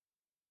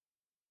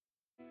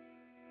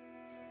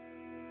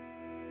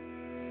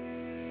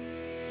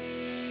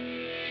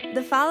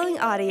The following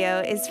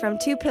audio is from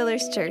Two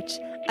Pillars Church,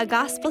 a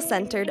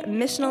gospel-centered,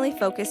 missionally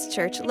focused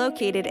church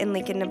located in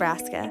Lincoln,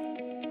 Nebraska.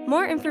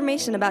 More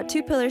information about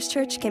Two Pillars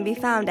Church can be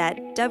found at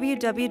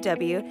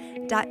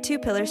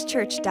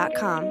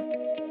www.twopillarschurch.com.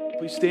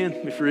 Please stand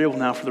if you're able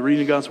now for the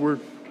reading of God's Word.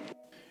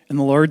 And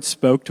the Lord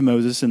spoke to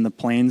Moses in the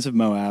plains of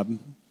Moab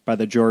by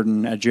the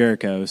Jordan at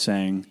Jericho,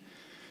 saying,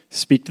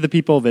 "Speak to the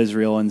people of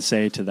Israel and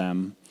say to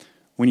them,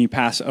 when you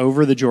pass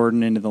over the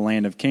Jordan into the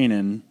land of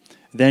Canaan,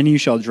 then you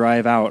shall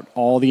drive out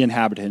all the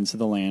inhabitants of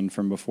the land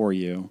from before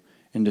you,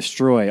 and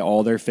destroy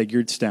all their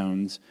figured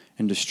stones,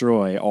 and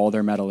destroy all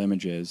their metal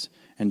images,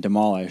 and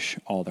demolish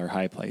all their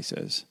high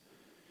places.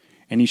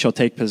 And you shall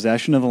take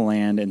possession of the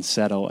land and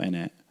settle in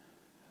it.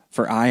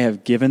 For I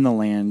have given the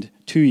land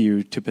to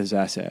you to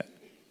possess it.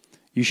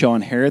 You shall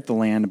inherit the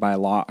land by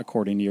lot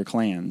according to your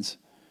clans.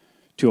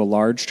 To a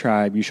large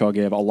tribe you shall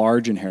give a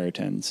large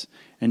inheritance,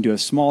 and to a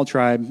small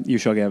tribe you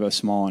shall give a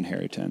small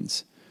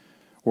inheritance.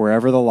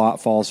 Wherever the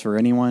lot falls for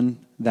anyone,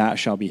 that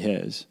shall be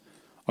his.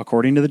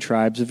 According to the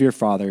tribes of your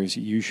fathers,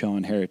 you shall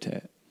inherit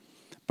it.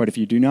 But if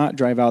you do not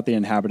drive out the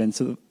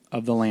inhabitants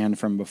of the land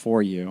from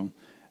before you,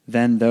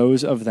 then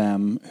those of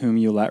them whom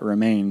you let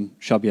remain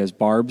shall be as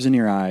barbs in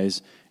your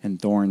eyes and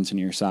thorns in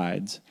your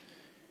sides.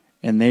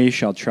 And they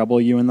shall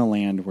trouble you in the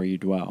land where you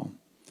dwell.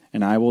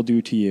 And I will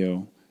do to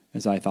you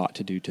as I thought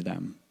to do to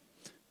them."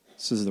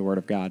 This is the word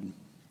of God.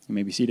 You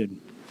may be seated.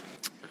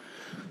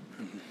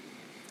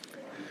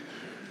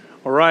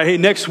 All right, hey,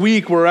 next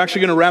week we're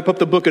actually going to wrap up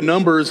the book of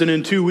Numbers, and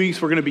in 2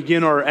 weeks we're going to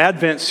begin our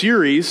Advent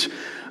series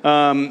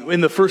in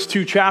the first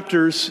two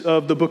chapters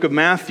of the book of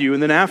Matthew.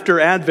 And then after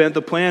Advent,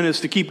 the plan is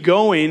to keep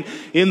going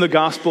in the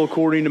gospel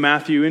according to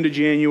Matthew into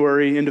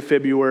January, into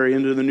February,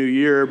 into the new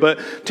year. But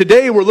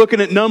today we're looking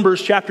at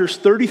Numbers chapters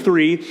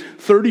 33,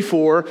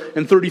 34,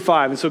 and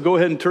 35. And so go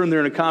ahead and turn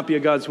there in a copy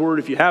of God's Word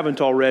if you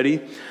haven't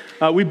already.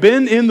 We've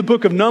been in the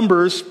book of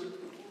Numbers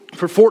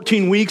for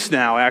 14 weeks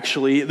now,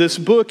 actually. This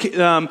book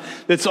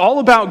that's all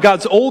about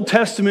God's Old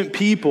Testament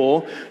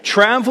people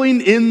traveling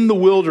in the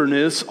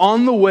wilderness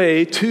on the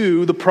way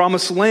to the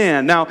Promised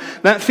Land. Now,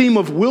 that theme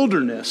of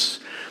wilderness,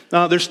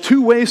 there's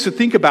two ways to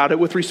think about it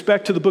with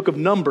respect to the book of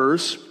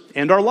Numbers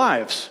and our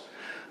lives.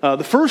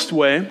 The first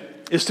way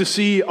is to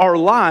see our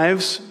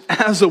lives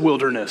as a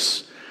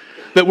wilderness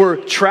that we're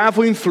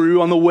traveling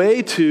through on the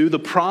way to the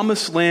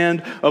promised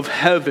land of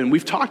heaven.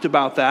 We've talked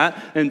about that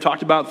and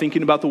talked about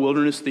thinking about the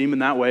wilderness theme in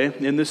that way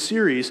in this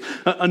series.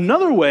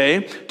 Another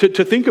way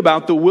to think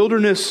about the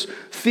wilderness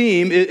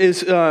theme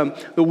is the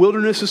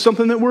wilderness is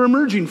something that we're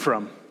emerging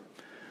from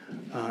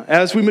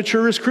as we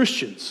mature as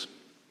Christians.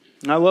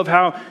 And I love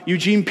how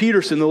Eugene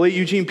Peterson, the late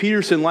Eugene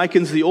Peterson,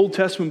 likens the Old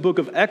Testament book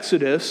of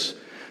Exodus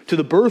to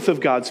the birth of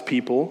God's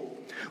people,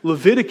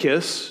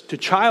 Leviticus to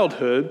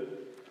childhood,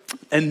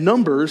 and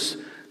Numbers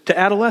to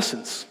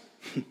adolescence.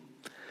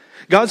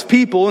 God's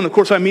people, and of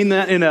course I mean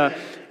that in a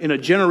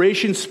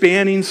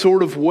generation-spanning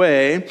sort of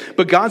way,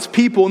 but God's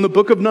people in the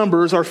book of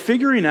Numbers are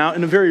figuring out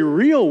in a very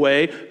real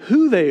way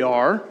who they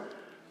are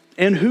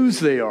and whose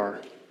they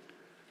are.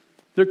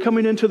 They're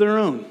coming into their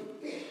own.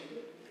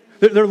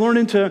 They're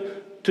learning to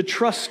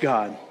trust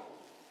God,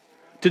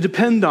 to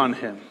depend on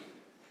Him,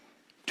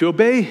 to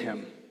obey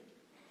Him,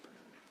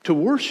 to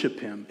worship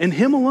Him, and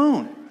Him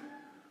alone.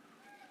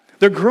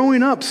 They're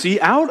growing up, see,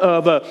 out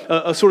of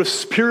a sort of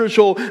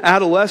spiritual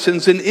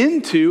adolescence and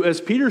into, as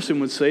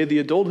Peterson would say, the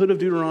adulthood of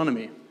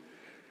Deuteronomy.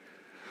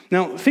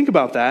 Now, think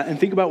about that and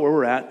think about where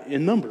we're at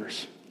in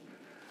Numbers.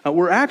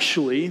 We're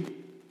actually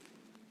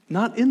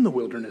not in the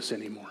wilderness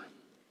anymore.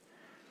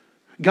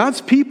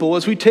 God's people,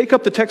 as we take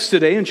up the text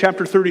today in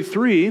chapter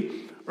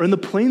 33, are in the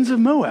plains of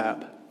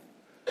Moab.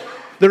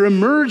 They're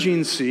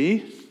emerging,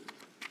 see,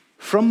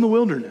 from the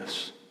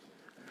wilderness.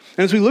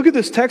 And as we look at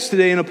this text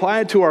today and apply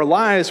it to our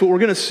lives, what we're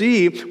going to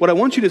see, what I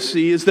want you to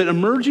see, is that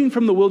emerging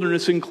from the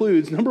wilderness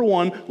includes, number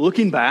one,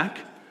 looking back,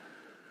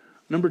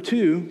 number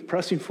two,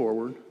 pressing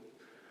forward,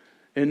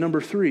 and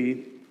number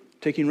three,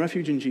 taking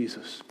refuge in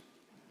Jesus.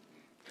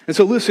 And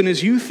so listen,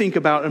 as you think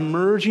about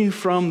emerging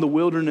from the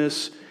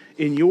wilderness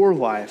in your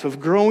life, of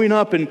growing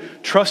up and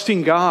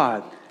trusting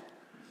God,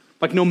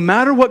 like no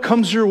matter what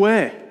comes your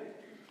way,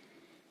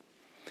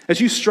 as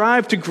you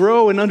strive to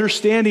grow in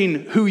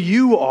understanding who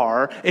you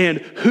are and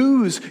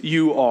whose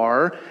you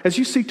are, as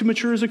you seek to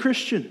mature as a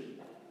Christian,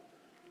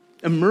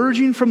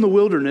 emerging from the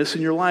wilderness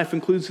in your life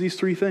includes these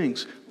three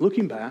things: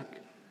 looking back,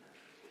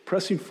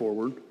 pressing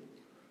forward,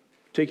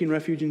 taking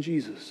refuge in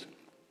Jesus.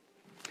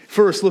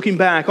 First, looking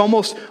back,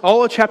 almost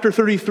all of chapter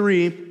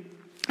 33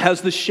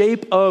 has the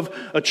shape of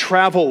a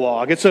travel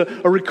log. It's a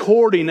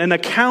recording, an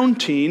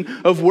accounting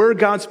of where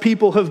God's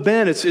people have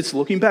been. It's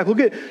looking back. Look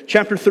at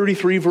chapter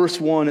 33,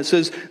 verse 1. It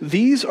says,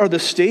 "These are the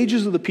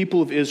stages of the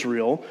people of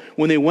Israel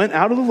when they went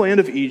out of the land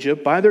of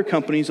Egypt by their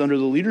companies under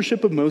the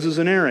leadership of Moses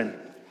and Aaron.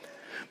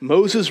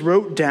 Moses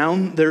wrote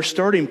down their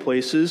starting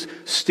places,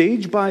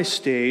 stage by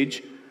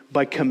stage,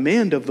 by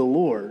command of the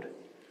Lord.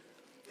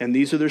 And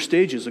these are their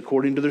stages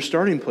according to their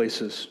starting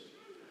places.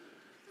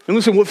 And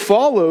listen, what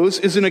follows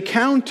is an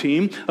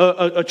accounting,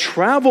 a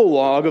travel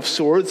log of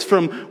sorts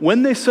from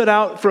when they set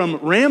out from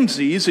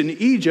Ramses in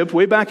Egypt,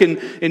 way back in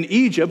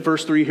Egypt,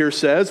 verse 3 here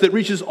says, that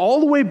reaches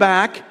all the way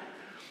back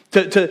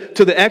to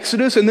the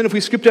Exodus. And then if we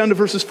skip down to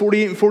verses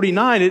 48 and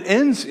 49, it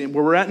ends where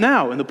we're at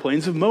now, in the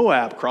plains of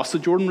Moab, across the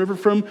Jordan River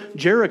from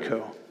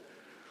Jericho.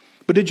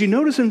 But did you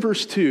notice in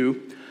verse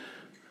 2,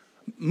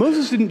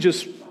 Moses didn't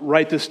just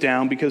write this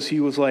down because he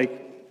was like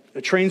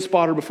a train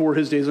spotter before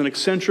his days, an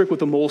eccentric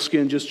with a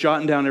moleskin, just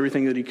jotting down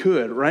everything that he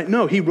could, right?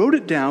 No, he wrote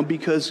it down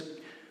because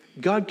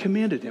God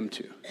commanded him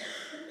to.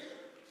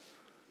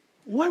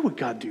 Why would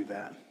God do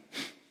that?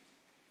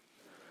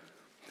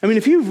 I mean,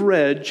 if you've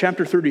read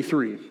chapter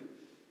 33,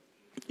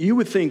 you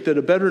would think that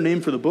a better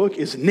name for the book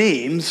is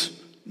names,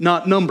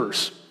 not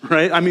numbers,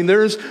 right? I mean,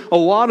 there's a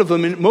lot of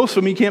them, and most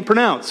of them you can't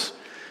pronounce.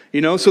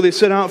 So they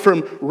set out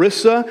from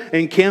Rissa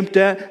and camped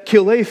at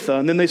Kiletha.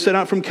 And then they set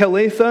out from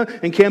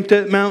Kiletha and camped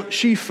at Mount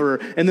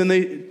Shepher. And then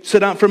they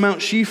set out from Mount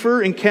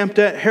Shepher and camped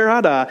at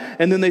Harada.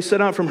 And then they set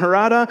out from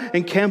Harada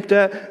and camped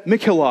at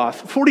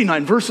Mikheloth.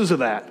 49 verses of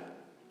that,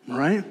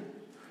 right?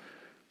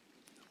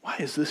 Why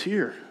is this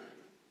here?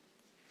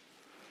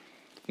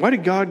 Why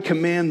did God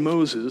command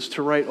Moses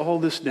to write all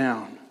this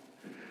down?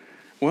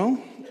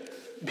 Well,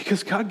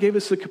 because God gave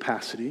us the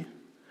capacity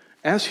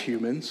as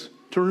humans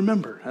to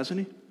remember,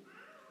 hasn't he?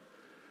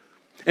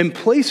 And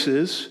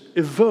places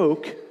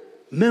evoke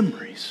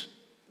memories,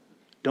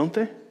 don't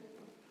they?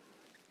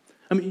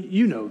 I mean,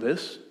 you know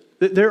this.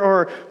 That there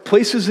are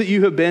places that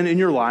you have been in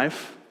your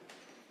life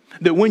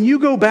that when you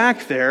go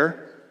back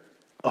there,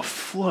 a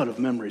flood of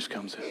memories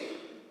comes in.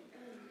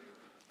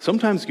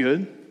 Sometimes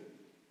good,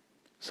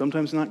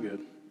 sometimes not good.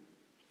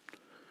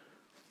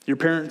 Your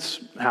parents'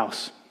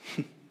 house,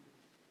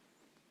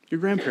 your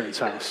grandparents'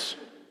 house,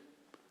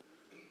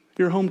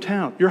 your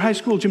hometown, your high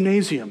school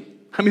gymnasium.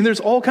 I mean, there's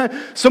all kinds.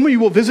 Some of you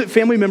will visit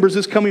family members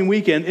this coming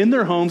weekend in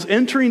their homes.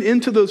 Entering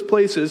into those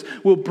places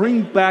will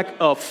bring back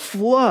a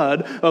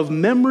flood of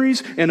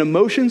memories and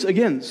emotions.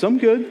 Again, some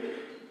good,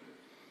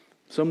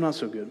 some not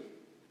so good.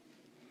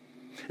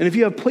 And if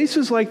you have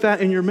places like that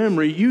in your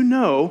memory, you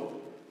know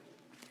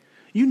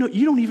you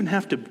don't even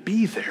have to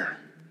be there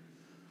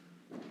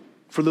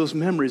for those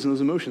memories and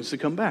those emotions to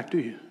come back, do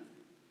you?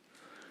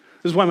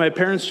 This is why my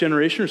parents'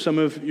 generation, or some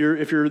of your,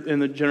 if you're in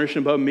the generation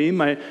above me,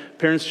 my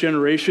parents'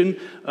 generation,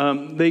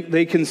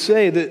 they can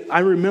say that I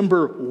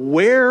remember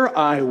where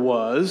I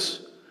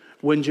was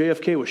when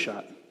JFK was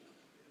shot.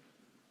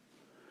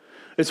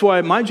 It's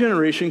why my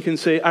generation can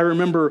say, I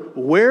remember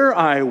where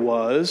I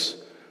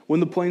was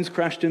when the planes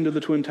crashed into the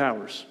Twin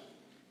Towers.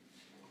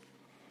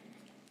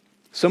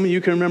 Some of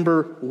you can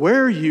remember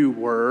where you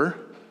were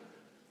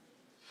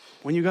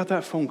when you got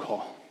that phone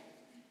call.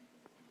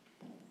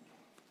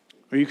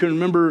 Or you can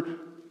remember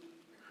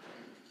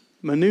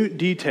minute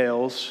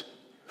details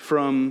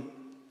from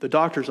the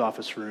doctor's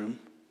office room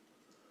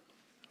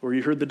where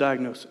you heard the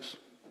diagnosis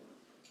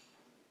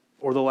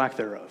or the lack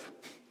thereof.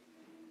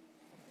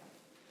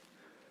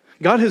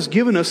 God has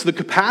given us the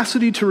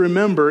capacity to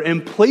remember,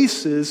 and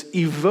places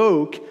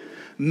evoke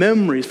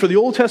memories. For the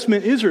Old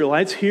Testament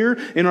Israelites, here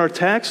in our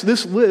text,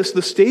 this list,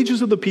 the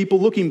stages of the people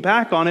looking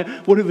back on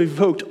it, would have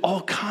evoked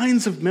all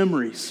kinds of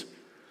memories.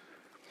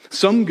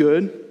 Some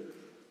good,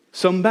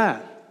 some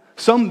bad.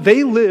 Some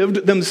they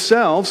lived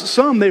themselves,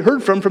 some they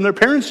heard from their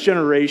parents'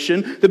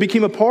 generation that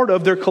became a part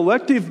of their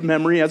collective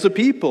memory as a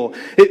people.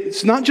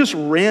 It's not just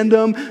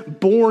random,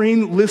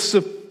 boring lists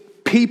of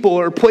people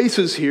or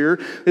places here.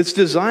 It's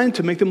designed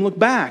to make them look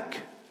back.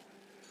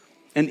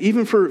 And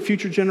even for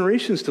future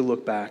generations to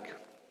look back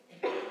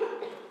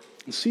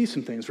and see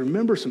some things,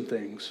 remember some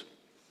things.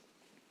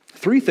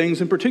 3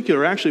 things in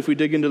particular, actually, if we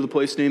dig into the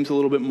place names a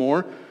little bit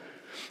more.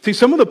 See,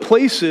 some of the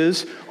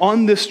places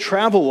on this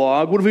travel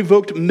log would have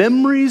evoked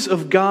memories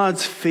of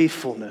God's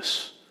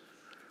faithfulness.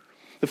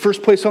 The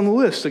first place on the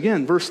list,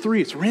 again, verse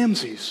 3, it's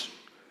Ramses.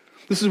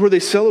 This is where they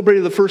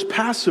celebrated the first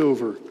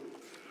Passover.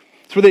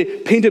 It's where they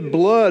painted the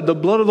blood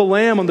of the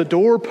lamb on the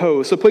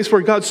doorpost, a place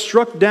where God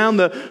struck down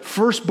the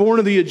firstborn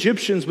of the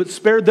Egyptians but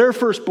spared their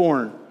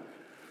firstborn.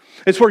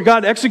 It's where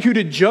God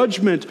executed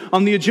judgment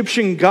on the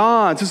Egyptian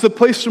gods. It's the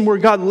place from where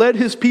God led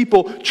his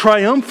people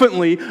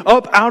triumphantly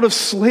up out of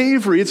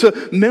slavery. It's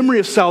a memory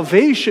of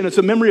salvation. It's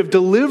a memory of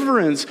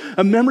deliverance,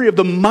 a memory of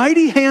the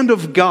mighty hand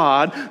of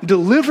God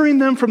delivering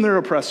them from their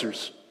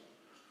oppressors.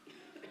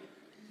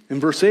 In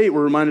verse 8,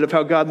 we're reminded of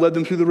how God led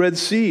them through the Red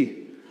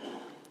Sea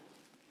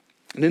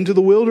and into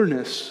the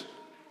wilderness.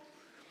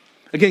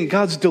 Again,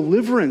 God's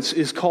deliverance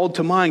is called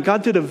to mind.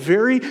 God did a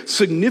very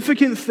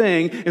significant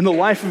thing in the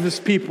life of his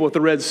people at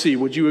the Red Sea.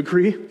 Would you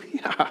agree?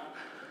 Yeah.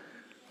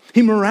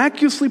 He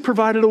miraculously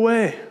provided a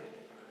way.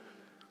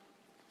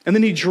 And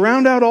then he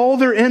drowned out all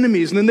their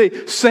enemies. And then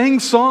they sang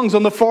songs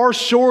on the far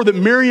shore that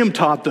Miriam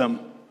taught them.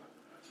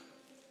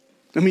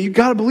 I mean, you've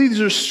got to believe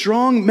these are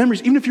strong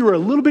memories. Even if you were a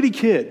little bitty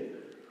kid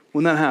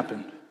when that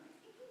happened,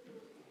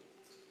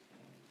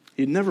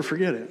 you'd never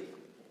forget it.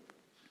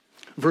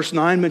 Verse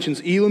 9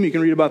 mentions Elim. You can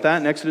read about that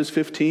in Exodus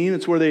 15.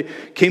 It's where they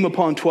came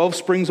upon 12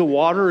 springs of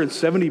water and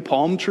 70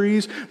 palm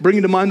trees,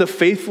 bringing to mind the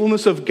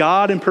faithfulness of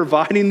God in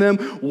providing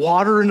them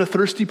water in a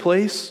thirsty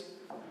place,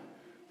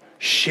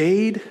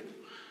 shade,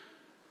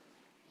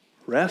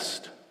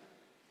 rest.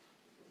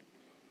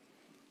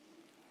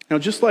 Now,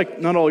 just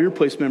like not all your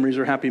place memories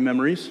are happy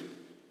memories,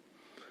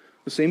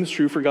 the same is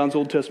true for God's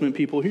Old Testament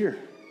people here.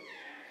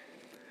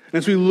 And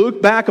as we look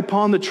back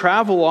upon the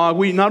travelogue,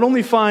 we not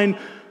only find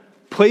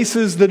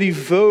places that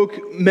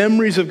evoke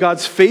memories of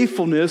God's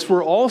faithfulness,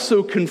 we're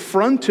also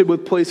confronted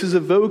with places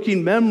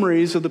evoking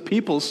memories of the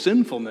people's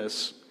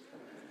sinfulness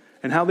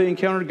and how they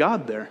encountered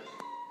God there.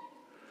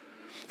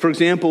 For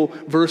example,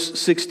 verse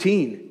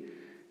 16,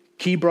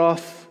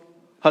 Kibroth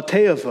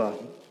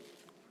Hattaavah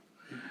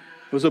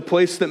was a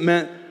place that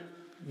meant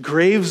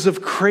graves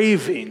of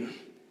craving.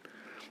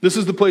 This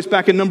is the place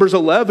back in Numbers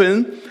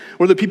 11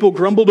 where the people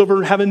grumbled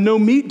over having no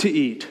meat to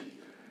eat.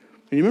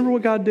 And you remember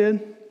what God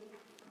did?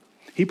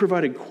 He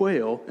provided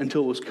quail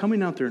until it was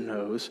coming out their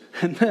nose,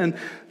 and then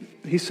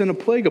he sent a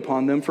plague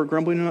upon them for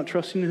grumbling and not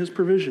trusting in his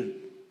provision.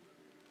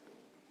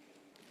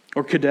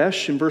 Or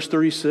Kadesh in verse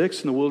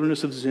 36 in the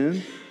wilderness of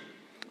Zin.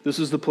 This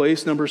is the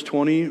place, Numbers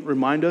 20,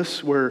 remind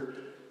us, where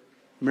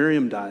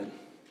Miriam died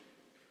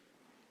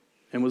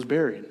and was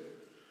buried.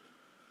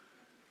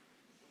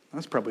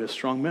 That's probably a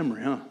strong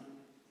memory, huh?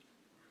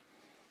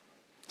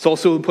 It's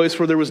also the place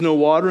where there was no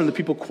water and the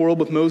people quarreled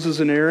with Moses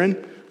and Aaron.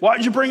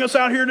 Why'd you bring us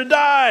out here to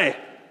die?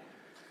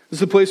 This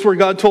is the place where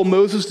God told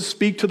Moses to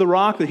speak to the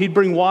rock, that he'd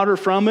bring water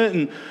from it.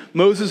 And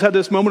Moses had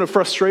this moment of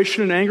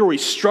frustration and anger where he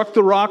struck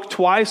the rock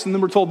twice. And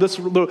then we're told this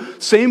the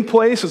same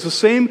place, it's the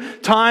same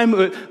time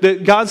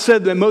that God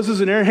said that Moses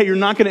and Aaron, hey, you're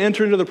not going to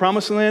enter into the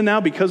promised land now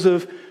because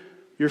of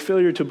your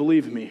failure to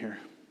believe in me here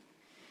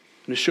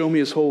and to show me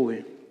as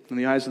holy in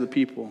the eyes of the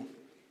people.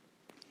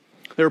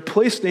 There are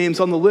place names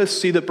on the list,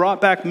 see, that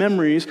brought back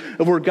memories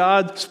of where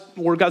God's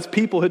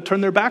people had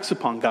turned their backs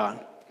upon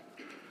God,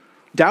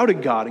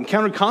 doubted God,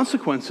 encountered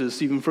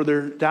consequences even for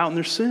their doubt and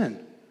their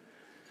sin.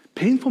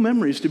 Painful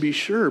memories, to be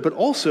sure, but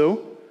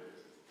also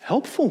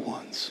helpful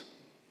ones.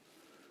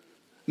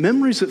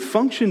 Memories that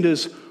functioned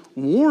as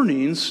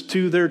warnings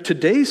to their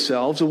today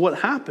selves of what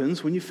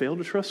happens when you fail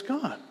to trust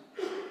God.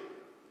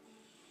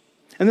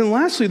 And then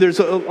lastly, there's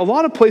a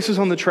lot of places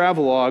on the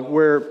travelogue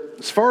where,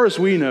 as far as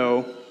we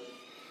know,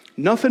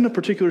 nothing of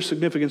particular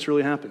significance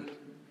really happened.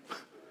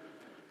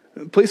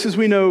 Places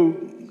we know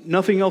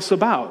nothing else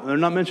about. They're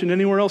not mentioned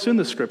anywhere else in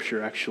the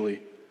scripture, actually.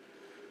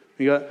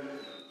 You got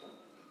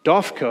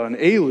Dophkah and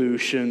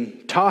Alush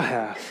and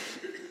Tahath.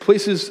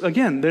 Places,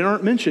 again, they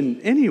aren't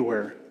mentioned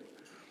anywhere.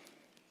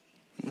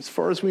 As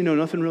far as we know,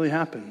 nothing really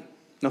happened.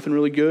 Nothing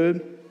really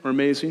good or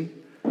amazing.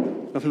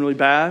 Nothing really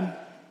bad,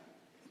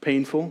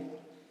 painful.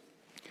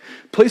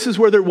 Places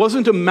where there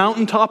wasn't a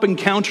mountaintop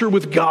encounter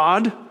with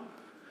God,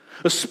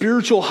 a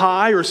spiritual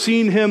high, or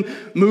seeing him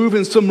move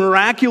in some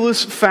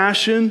miraculous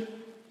fashion.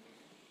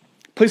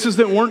 Places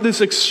that weren't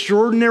this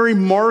extraordinary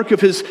mark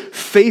of his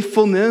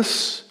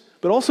faithfulness,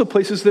 but also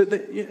places that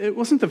it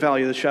wasn't the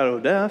valley of the shadow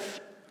of death.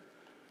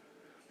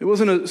 It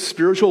wasn't a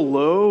spiritual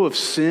low of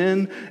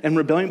sin and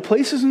rebellion.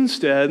 Places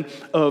instead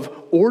of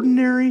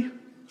ordinary,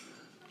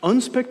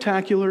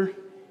 unspectacular,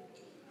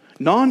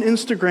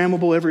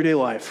 non-Instagrammable everyday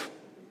life.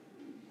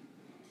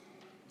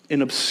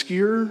 In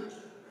obscure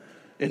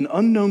and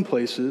unknown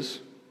places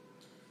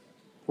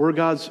where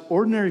God's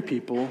ordinary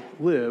people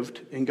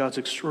lived in God's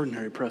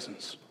extraordinary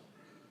presence.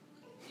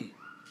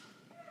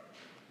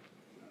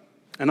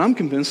 And I'm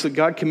convinced that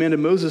God commanded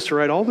Moses to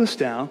write all this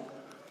down,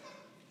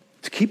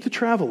 to keep the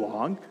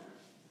travelogue,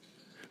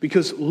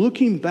 because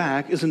looking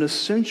back is an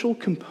essential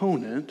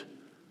component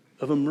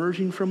of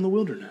emerging from the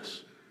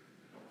wilderness.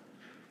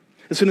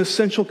 It's an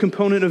essential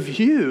component of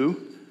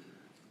you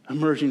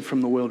emerging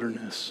from the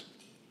wilderness.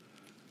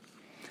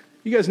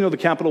 You guys know the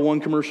Capital One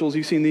commercials?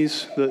 You've seen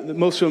these?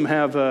 Most of them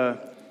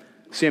have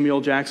Samuel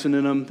Jackson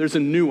in them. There's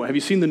a new one. Have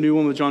you seen the new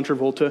one with John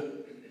Travolta?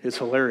 It's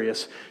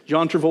hilarious.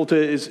 John Travolta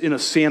is in a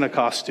Santa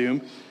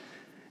costume,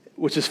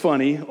 which is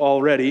funny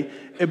already.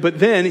 But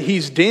then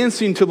he's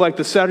dancing to like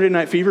the Saturday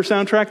Night Fever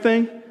soundtrack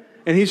thing.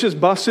 And he's just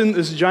busting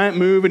this giant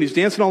move and he's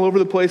dancing all over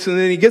the place. And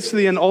then he gets to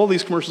the end, all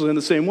these commercials end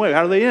the same way.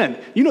 How do they end?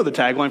 You know the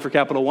tagline for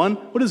Capital One.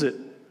 What is it?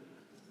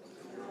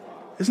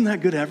 Isn't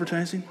that good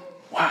advertising?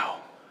 Wow,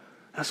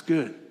 that's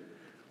good.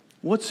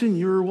 What's in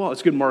your wallet?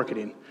 It's good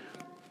marketing.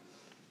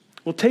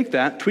 Well, take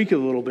that, tweak it a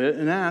little bit,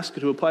 and ask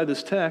to apply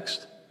this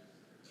text,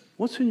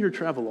 what's in your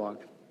travelogue?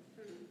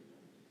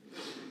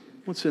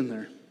 What's in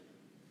there?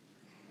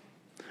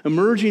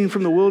 Emerging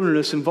from the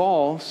wilderness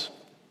involves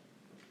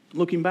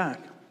looking back.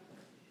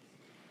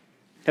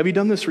 Have you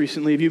done this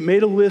recently? Have you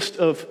made a list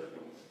of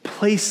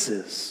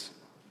places?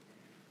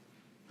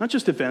 Not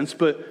just events,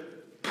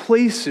 but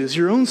places,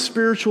 your own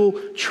spiritual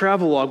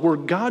travelogue where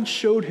God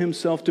showed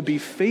himself to be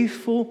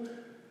faithful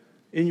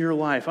in your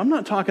life. I'm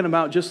not talking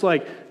about just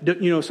like,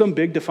 some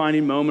big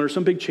defining moment or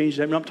some big change.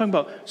 I'm talking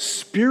about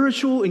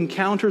spiritual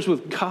encounters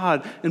with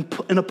God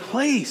in a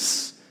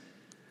place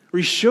where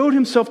he showed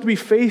himself to be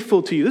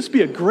faithful to you. This would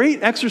be a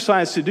great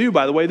exercise to do,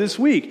 by the way, this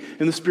week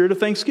in the spirit of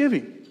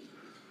thanksgiving.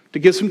 To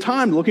get some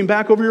time looking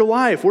back over your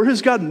life. Where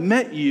has God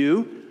met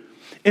you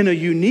in a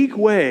unique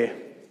way?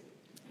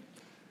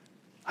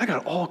 I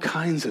got all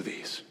kinds of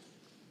these.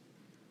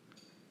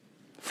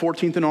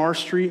 14th and R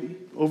Street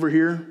over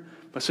here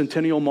by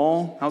Centennial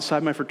Mall,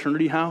 outside my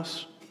fraternity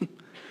house.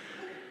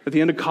 At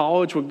the end of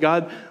college, when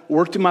God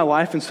worked in my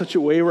life in such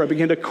a way where I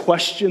began to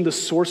question the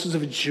sources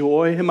of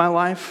joy in my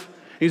life.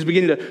 He was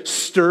beginning to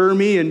stir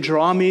me and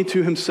draw me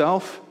to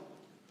himself.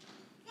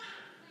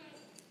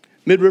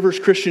 Mid-Rivers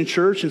Christian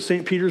Church in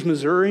St. Peters,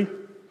 Missouri,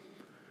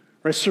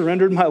 where I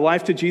surrendered my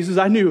life to Jesus.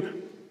 I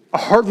knew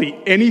hardly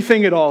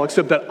anything at all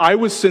except that I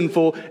was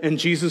sinful and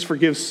Jesus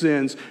forgives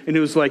sins. And it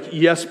was like,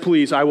 yes,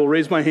 please, I will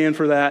raise my hand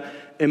for that.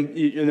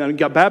 And I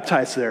got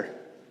baptized there.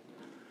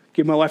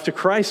 Gave my life to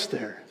Christ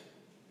there.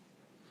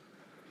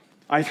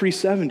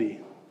 I-370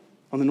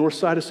 on the north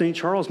side of St.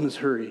 Charles,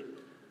 Missouri.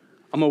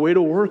 On my way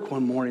to work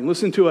one morning,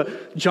 listening to a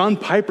John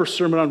Piper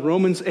sermon on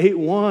Romans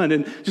 8:1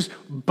 and just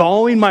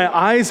bawling my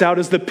eyes out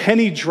as the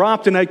penny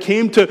dropped, and I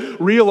came to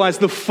realize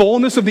the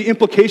fullness of the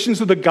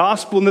implications of the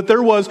gospel, and that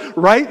there was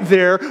right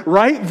there,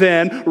 right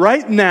then,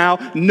 right now,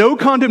 no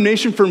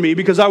condemnation for me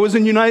because I was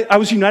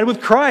united with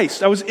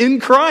Christ. I was in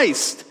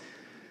Christ.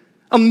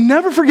 I'll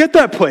never forget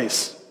that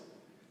place.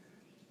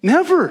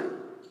 Never.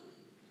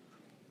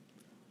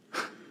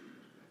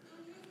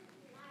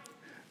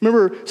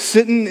 Remember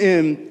sitting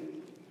in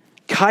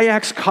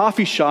Kayak's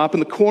coffee shop in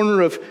the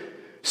corner of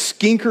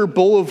Skinker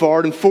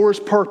Boulevard and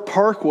Forest Park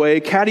Parkway,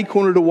 catty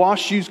corner to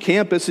WashU's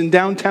campus in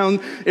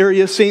downtown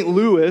area St.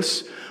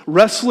 Louis,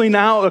 wrestling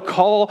out a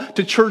call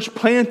to church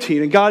planting,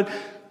 and God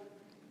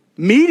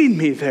meeting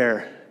me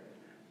there,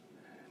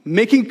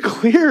 making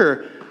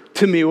clear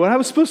to me what I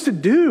was supposed to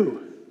do.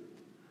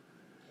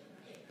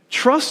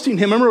 Trusting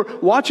him. I remember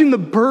watching the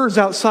birds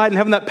outside and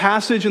having that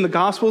passage in the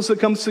Gospels that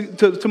comes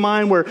to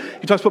mind where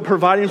he talks about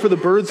providing for the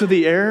birds of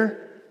the air.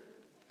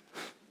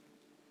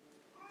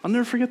 I'll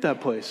never forget that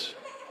place.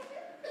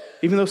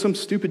 Even though some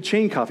stupid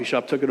chain coffee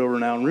shop took it over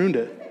now and ruined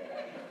it.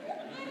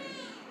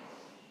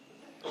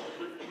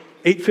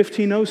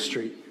 815 O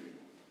Street.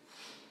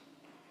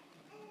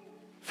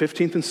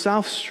 15th and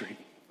South Street.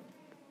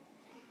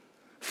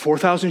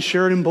 4000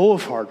 Sheridan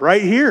Boulevard.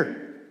 Right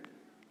here.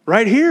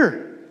 Right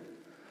here.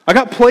 I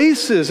got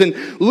places, and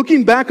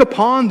looking back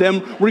upon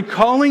them,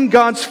 recalling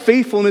God's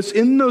faithfulness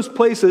in those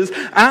places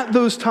at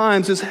those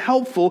times is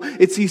helpful.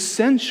 It's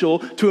essential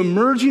to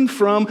emerging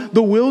from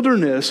the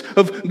wilderness,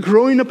 of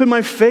growing up in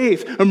my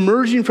faith,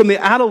 emerging from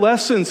the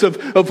adolescence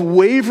of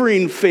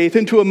wavering faith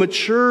into a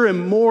mature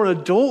and more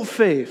adult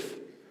faith.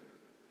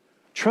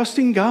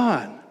 Trusting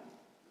God.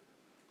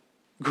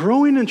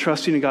 Growing and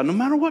trusting in God, no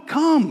matter what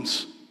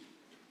comes.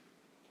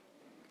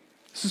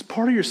 This is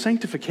part of your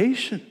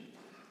sanctification.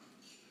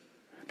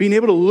 Being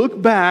able to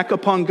look back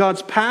upon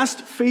God's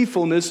past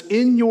faithfulness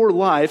in your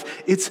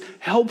life, it's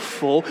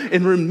helpful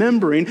in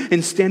remembering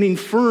and standing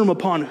firm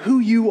upon who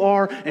you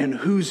are and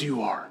whose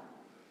you are.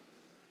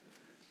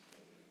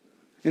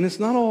 And it's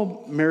not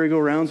all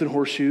merry-go-rounds and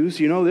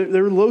horseshoes. You know,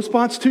 there are low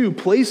spots too.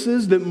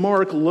 Places that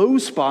mark low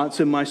spots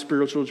in my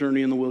spiritual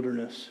journey in the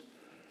wilderness.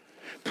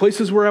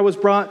 Places where I was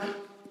brought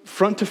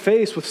front to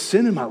face with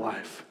sin in my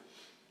life.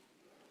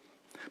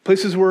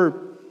 Places where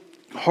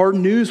hard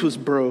news was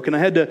broke and I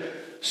had to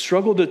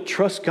struggle to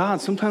trust God,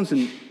 sometimes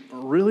in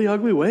really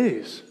ugly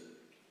ways.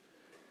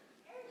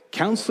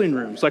 Counseling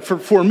rooms, like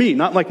for me,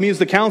 not like me as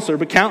the counselor,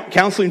 but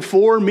counseling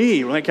for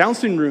me, like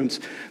counseling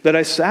rooms that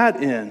I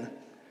sat in.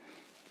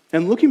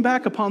 And looking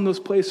back upon those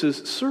places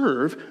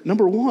serve,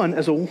 number one,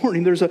 as a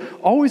warning. There's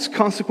always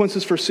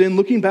consequences for sin.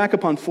 Looking back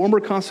upon former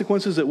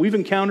consequences that we've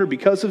encountered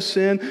because of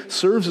sin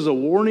serves as a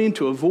warning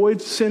to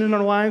avoid sin in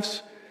our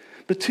lives.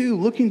 But two,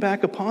 looking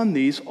back upon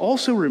these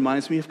also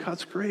reminds me of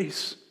God's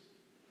grace.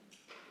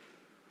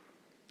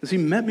 As he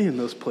met me in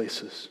those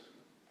places,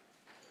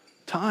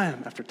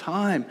 time after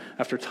time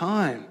after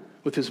time,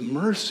 with his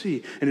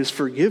mercy and his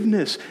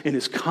forgiveness and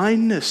his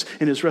kindness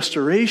and his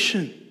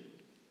restoration.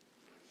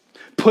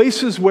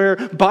 Places where,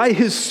 by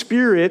his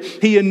Spirit,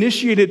 he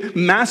initiated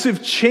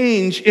massive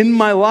change in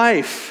my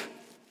life.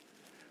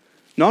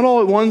 Not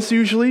all at once,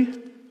 usually,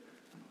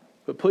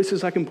 but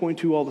places I can point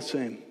to all the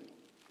same.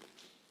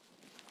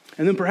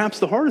 And then perhaps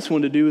the hardest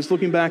one to do is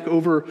looking back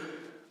over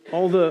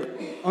all the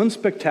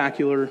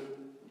unspectacular,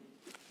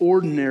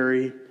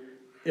 ordinary,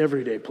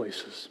 everyday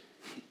places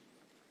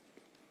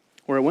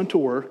where I went to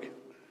work,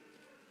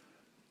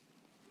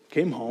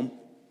 came home,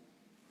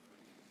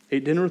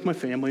 ate dinner with my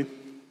family,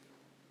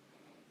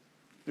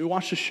 maybe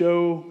watched a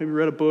show, maybe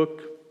read a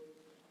book,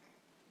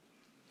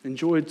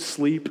 enjoyed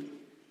sleep.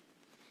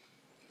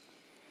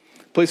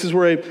 Places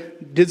where I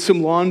did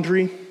some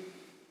laundry,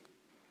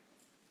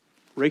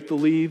 raked the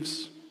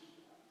leaves,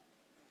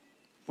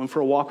 went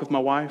for a walk with my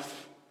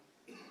wife,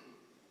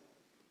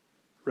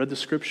 read the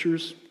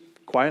scriptures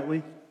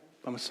quietly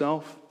by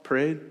myself,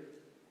 prayed,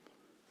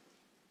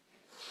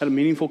 had a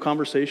meaningful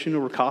conversation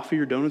over coffee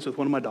or donuts with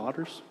one of my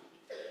daughters.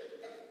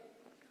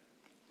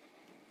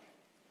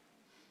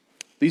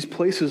 These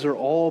places are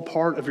all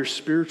part of your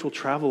spiritual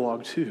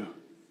travelogue too.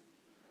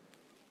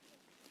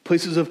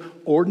 Places of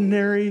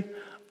ordinary,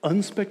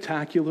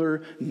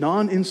 unspectacular,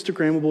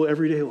 non-Instagrammable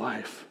everyday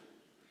life.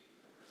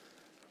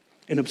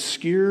 In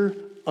obscure,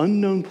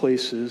 unknown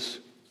places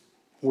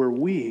where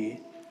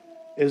we,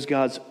 as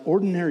God's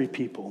ordinary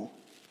people,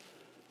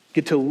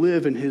 get to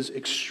live in his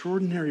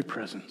extraordinary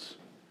presence,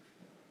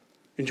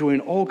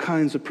 enjoying all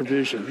kinds of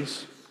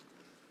provisions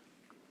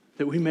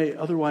that we may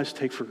otherwise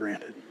take for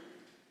granted.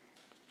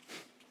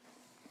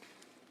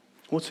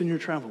 What's in your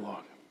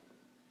travelogue?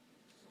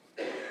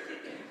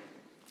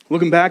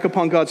 Looking back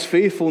upon God's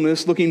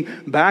faithfulness, looking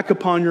back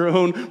upon your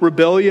own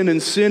rebellion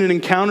and sin and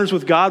encounters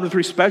with God with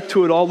respect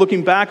to it all,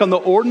 looking back on the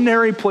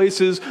ordinary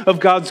places of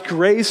God's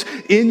grace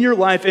in your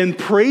life and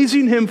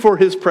praising him for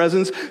his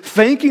presence,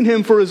 thanking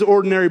him for his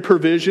ordinary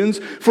provisions,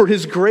 for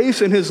his grace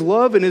and his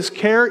love and his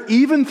care,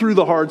 even through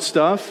the hard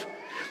stuff.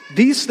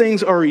 These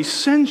things are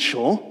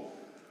essential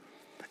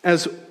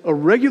as a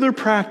regular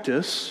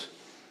practice.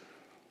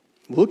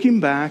 Looking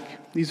back,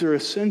 these are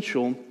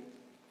essential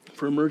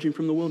for emerging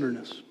from the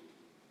wilderness.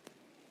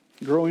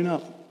 Growing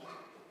up,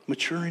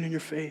 maturing in your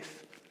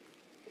faith.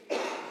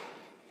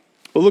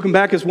 Well, looking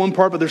back is one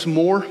part, but there's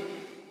more.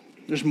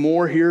 There's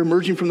more here.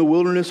 Emerging from the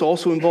wilderness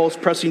also involves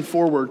pressing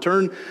forward.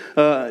 Turn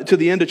to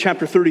the end of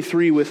chapter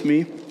 33 with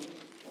me.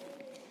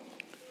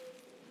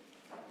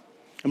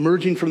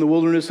 Emerging from the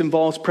wilderness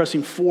involves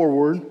pressing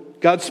forward.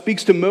 God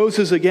speaks to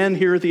Moses again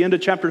here at the end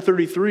of chapter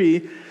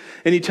 33,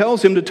 and he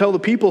tells him to tell the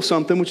people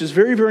something which is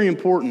very, very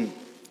important.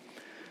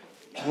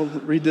 We'll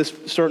read this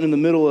starting in the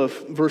middle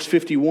of verse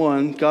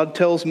 51. God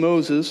tells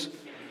Moses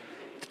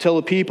to tell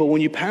the people,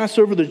 when you pass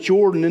over the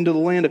Jordan into the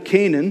land of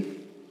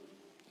Canaan,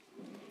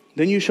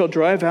 then you shall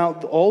drive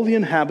out all the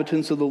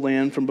inhabitants of the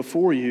land from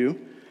before you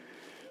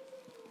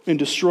and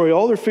destroy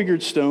all their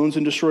figured stones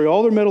and destroy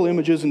all their metal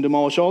images and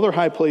demolish all their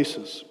high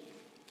places.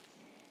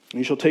 And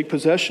you shall take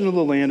possession of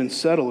the land and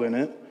settle in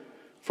it,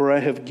 for I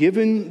have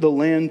given the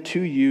land to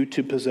you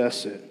to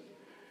possess it.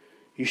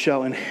 You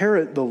shall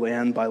inherit the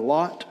land by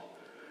lot,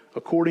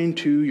 according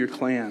to your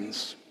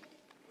clans.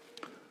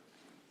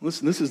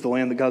 Listen, this is the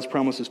land that God's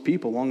promised his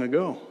people long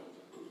ago.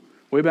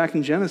 Way back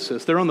in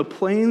Genesis. They're on the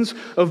plains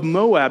of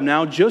Moab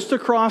now, just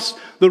across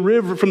the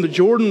river, from the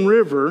Jordan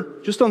River,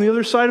 just on the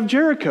other side of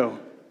Jericho.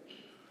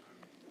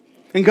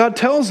 And God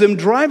tells them,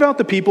 drive out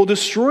the people,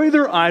 destroy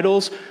their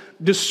idols,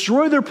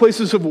 destroy their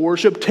places of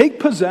worship,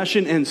 take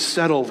possession, and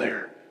settle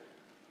there.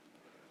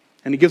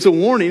 And he gives a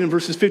warning in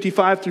verses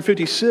 55 through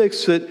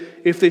 56 that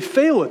if they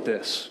fail at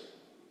this,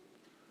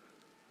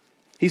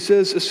 he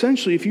says,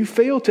 essentially, if you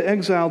fail to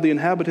exile the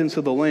inhabitants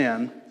of the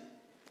land,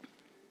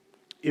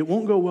 it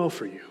won't go well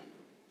for you.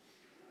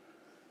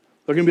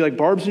 They're going to be like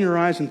barbs in your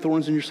eyes and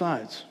thorns in your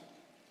sides.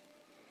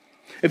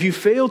 If you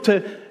fail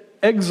to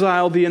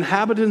exile the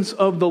inhabitants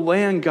of the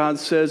land, God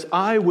says,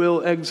 I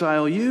will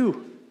exile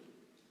you.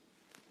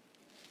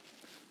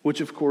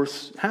 Which, of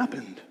course,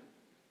 happened.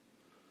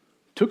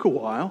 Took a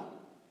while.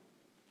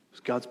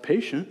 God's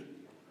patient.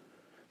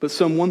 But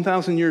some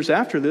 1,000 years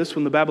after this,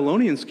 when the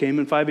Babylonians came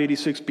in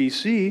 586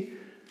 BC,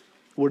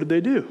 what did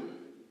they do?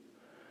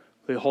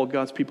 They hauled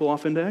God's people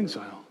off into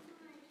exile,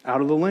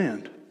 out of the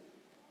land.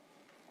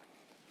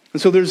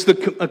 And so there's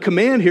a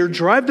command here,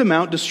 drive them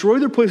out, destroy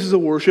their places of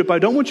worship. I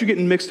don't want you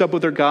getting mixed up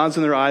with their gods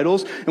and their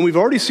idols. And we've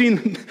already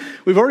seen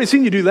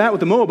you do that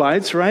with the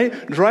Moabites,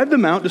 right? Drive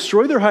them out,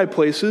 destroy their high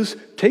places,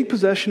 take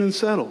possession and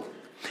settle.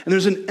 And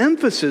there's an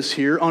emphasis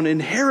here on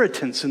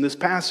inheritance in this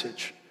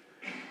passage.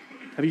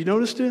 Have you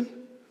noticed it?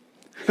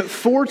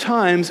 4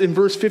 times in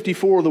verse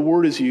 54 the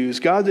word is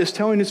used. God is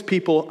telling his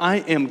people, I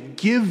am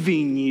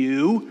giving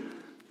you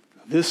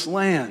this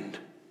land.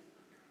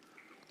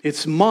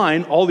 It's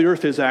mine, all the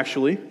earth is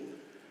actually.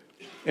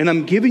 And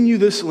I'm giving you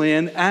this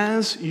land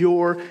as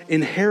your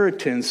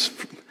inheritance.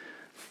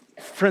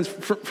 Friends,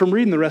 from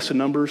reading the rest of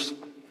Numbers,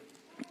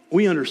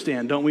 we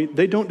understand, don't we?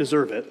 They don't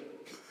deserve it.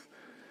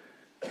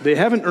 They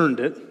haven't earned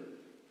it.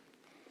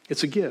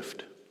 It's a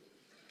gift.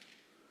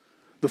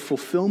 The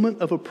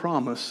fulfillment of a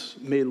promise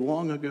made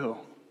long ago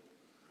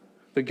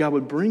that God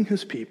would bring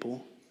his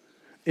people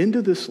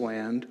into this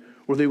land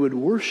where they would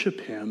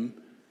worship him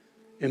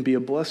and be a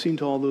blessing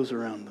to all those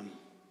around them.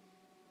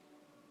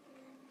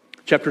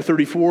 Chapter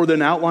 34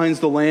 then outlines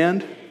the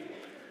land.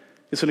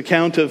 It's an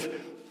account of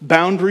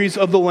boundaries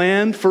of the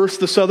land. First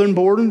the southern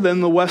border,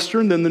 then the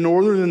western, then the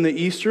northern, then the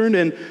eastern.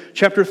 And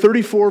chapter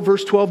 34,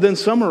 verse 12 then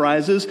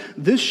summarizes,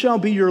 this shall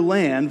be your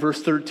land,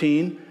 verse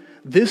 13.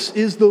 This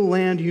is the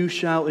land you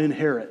shall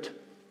inherit.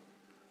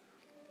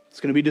 It's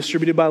going to be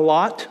distributed by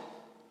lot.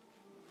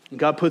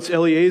 God puts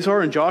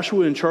Eleazar and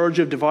Joshua in charge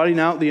of dividing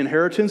out the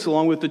inheritance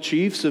along with the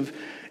chiefs of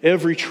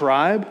every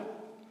tribe.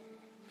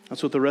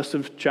 That's what the rest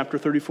of chapter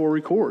 34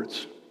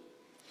 records.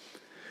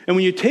 And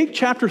when you take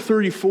chapter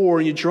 34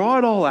 and you draw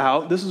it all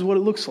out, this is what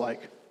it looks like.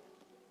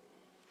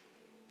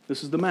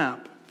 This is the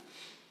map.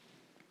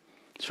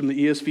 It's from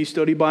the ESV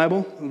Study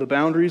Bible, the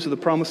boundaries of the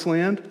Promised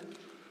Land.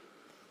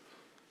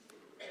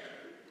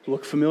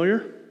 Look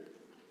familiar?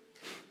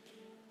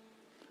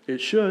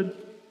 It should.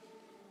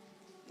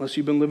 unless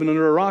you've been living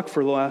under a rock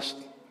for the last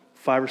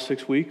 5 or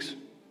 6 weeks.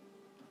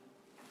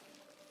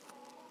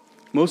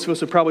 Most of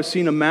us have probably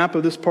seen a map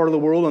of this part of the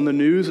world on the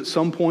news at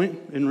some point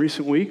in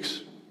recent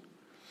weeks.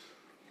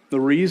 The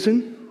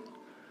reason?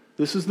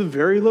 This is the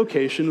very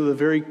location of the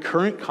very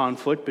current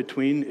conflict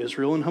between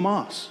Israel and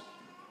Hamas.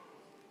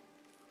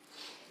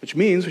 Which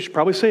means we should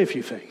probably say a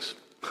few things.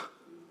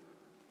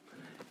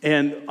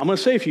 And I'm going to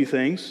say a few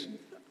things.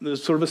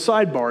 There's sort of a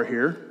sidebar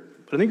here,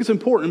 but I think it's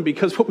important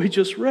because what we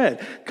just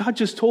read, God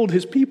just told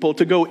his people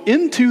to go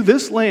into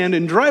this land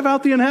and drive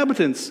out the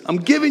inhabitants. I'm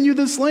giving you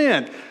this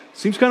land.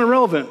 Seems kind of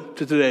relevant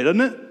to today,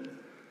 doesn't it?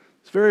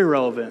 It's very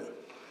relevant.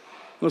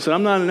 Listen,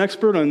 I'm not an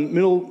expert on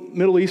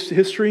Middle East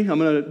history. I'm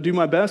going to do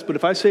my best, but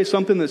if I say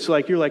something that's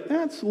like, you're like,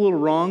 that's a little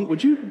wrong,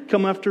 would you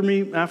come after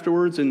me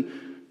afterwards and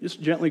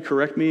just gently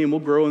correct me, and we'll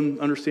grow in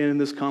understanding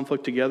this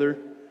conflict together?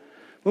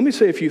 Let me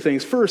say a few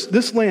things. First,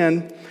 this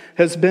land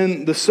has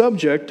been the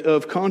subject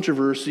of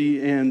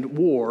controversy and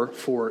war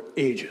for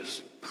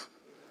ages.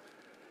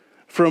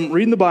 From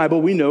reading the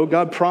Bible, we know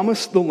God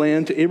promised the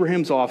land to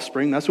Abraham's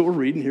offspring. That's what we're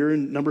reading here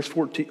in Numbers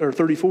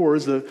 34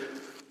 is the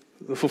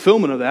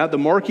fulfillment of that, the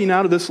marking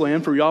out of this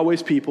land for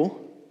Yahweh's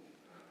people.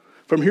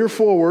 From here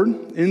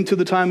forward into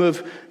the time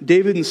of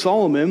David and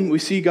Solomon, we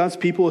see God's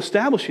people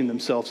establishing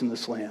themselves in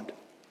this land.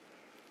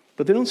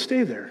 But they don't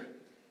stay there.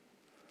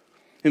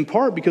 In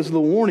part because of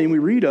the warning we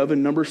read of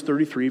in Numbers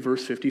 33,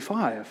 verse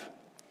 55.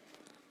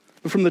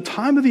 But from the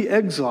time of the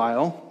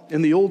exile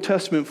in the Old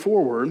Testament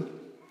forward,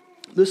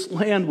 this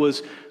land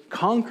was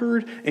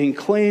conquered and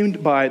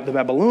claimed by the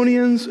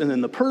Babylonians, and then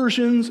the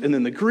Persians, and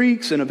then the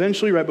Greeks, and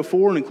eventually, right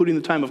before and including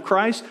the time of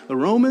Christ, the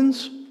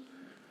Romans.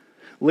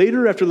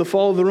 Later, after the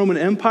fall of the Roman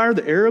Empire,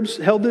 the Arabs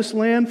held this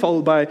land,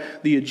 followed by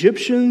the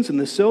Egyptians and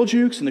the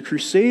Seljuks and the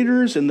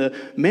Crusaders and the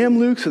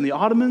Mamluks and the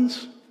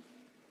Ottomans.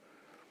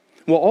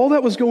 While all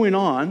that was going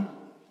on,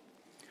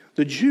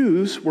 the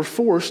Jews were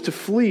forced to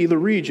flee the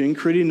region,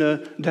 creating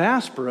a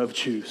diaspora of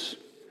Jews.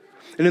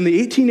 And in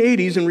the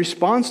 1880s, in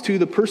response to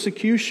the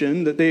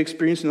persecution that they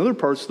experienced in other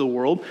parts of the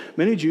world,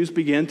 many Jews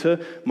began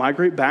to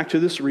migrate back to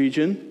this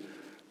region,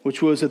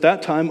 which was at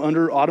that time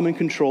under Ottoman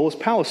control as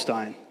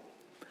Palestine.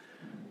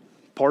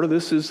 Part of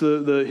this is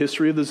the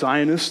history of the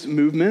Zionist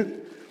movement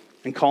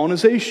and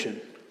colonization.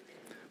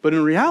 But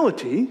in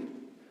reality,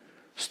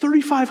 it's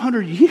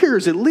 3,500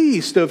 years at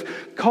least of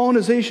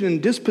colonization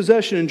and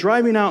dispossession and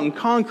driving out and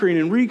conquering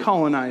and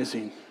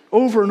recolonizing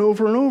over and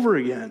over and over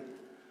again.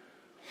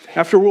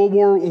 After World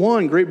War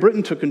I, Great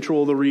Britain took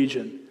control of the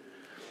region.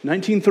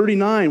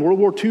 1939, World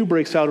War II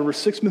breaks out. Over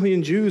 6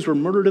 million Jews were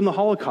murdered in the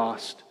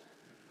Holocaust.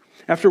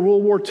 After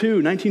World War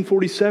II,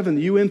 1947,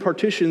 the UN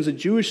partitions a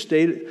Jewish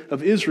state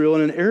of Israel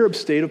and an Arab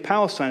state of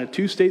Palestine, a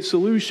two-state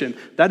solution.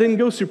 That didn't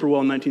go super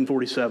well in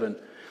 1947.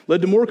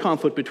 Led to more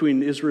conflict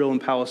between Israel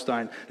and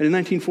Palestine. And in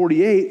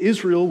 1948,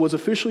 Israel was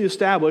officially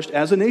established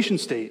as a nation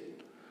state.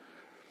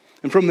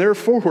 And from there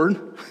forward,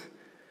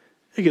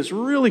 it gets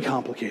really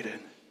complicated.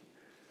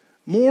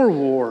 More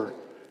war,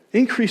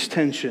 increased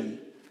tension,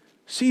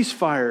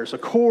 ceasefires,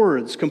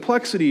 accords,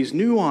 complexities,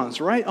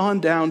 nuance, right on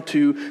down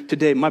to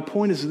today. My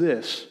point is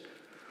this.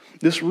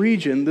 This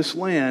region, this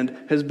land,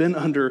 has been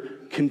under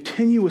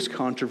continuous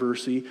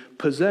controversy,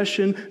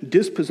 possession,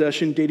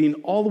 dispossession, dating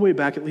all the way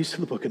back at least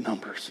to the book of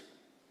Numbers.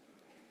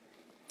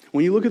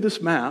 When you look at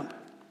this map,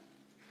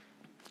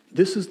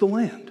 this is the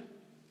land.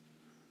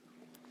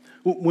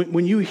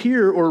 When you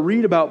hear or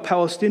read about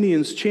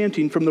Palestinians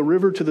chanting from the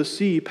river to the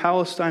sea,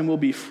 Palestine will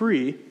be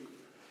free,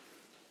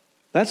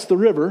 that's the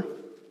river,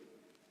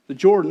 the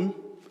Jordan.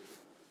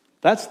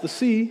 That's the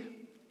sea,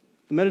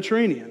 the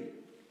Mediterranean.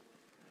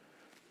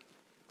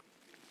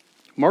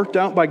 Marked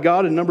out by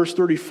God in Numbers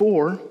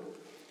 34,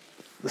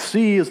 the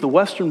sea is the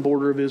western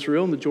border of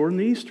Israel and the Jordan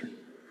the eastern.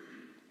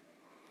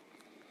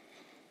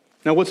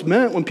 Now, what's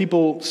meant when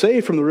people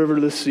say from the river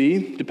to the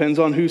sea depends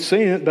on who's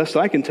saying it, best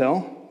I can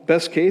tell.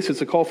 Best case,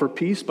 it's a call for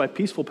peace by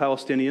peaceful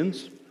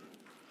Palestinians.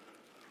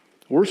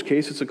 Worst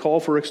case, it's a call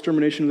for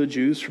extermination of the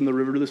Jews from the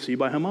river to the sea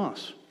by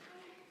Hamas.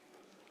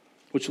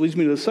 Which leads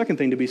me to the second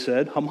thing to be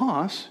said.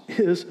 Hamas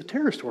is a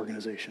terrorist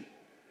organization.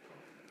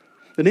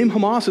 The name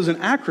Hamas is an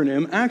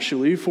acronym,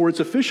 actually, for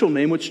its official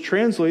name, which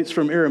translates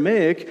from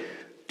Aramaic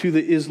to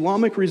the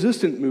Islamic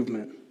Resistance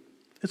Movement.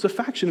 It's a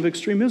faction of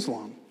extreme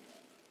Islam.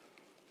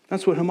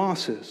 That's what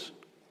Hamas is.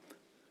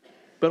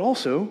 But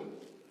also,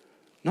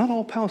 not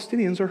all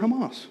Palestinians are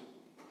Hamas.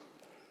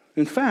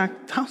 In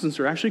fact, thousands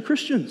are actually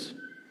Christians.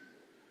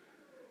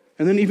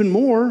 And then even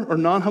more are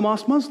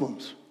non-Hamas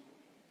Muslims.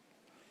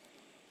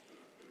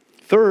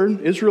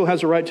 Third, Israel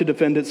has a right to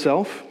defend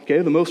itself. Okay,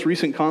 the most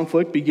recent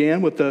conflict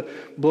began with the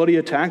bloody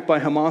attack by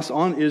Hamas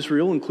on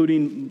Israel,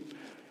 including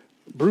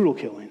brutal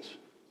killings,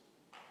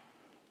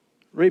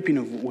 raping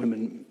of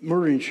women,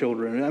 murdering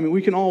children. I mean,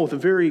 we can all, with a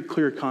very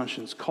clear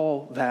conscience,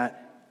 call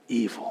that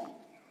evil.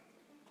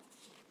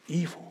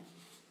 Evil.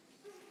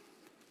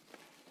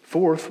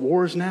 Fourth,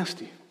 war is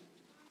nasty.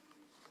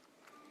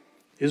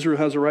 Israel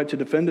has a right to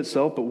defend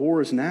itself, but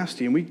war is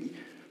nasty. And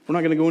we're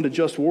not going to go into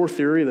just war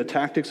theory, the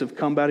tactics of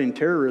combating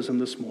terrorism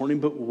this morning,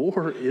 but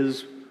war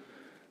is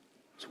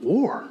It's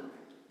war.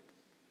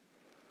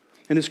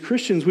 And as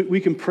Christians, we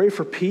can pray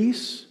for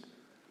peace.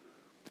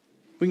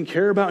 We can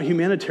care about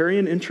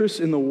humanitarian interests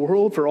in the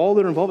world for all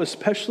that are involved,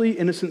 especially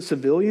innocent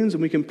civilians,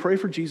 and we can pray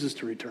for Jesus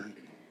to return.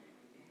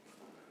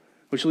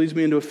 Which leads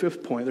me into a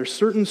fifth point. There's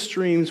certain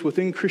streams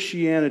within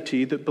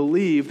Christianity that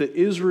believe that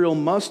Israel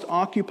must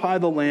occupy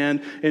the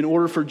land in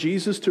order for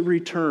Jesus to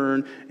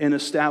return and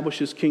establish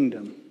his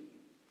kingdom.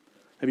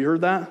 Have you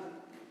heard that?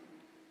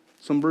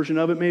 Some version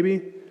of it,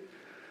 maybe?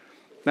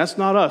 That's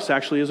not us,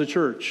 actually, as a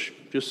church.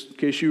 Just in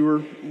case you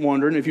were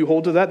wondering, if you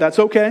hold to that, that's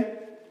okay.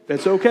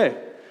 That's okay.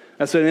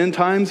 That's an end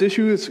times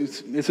issue.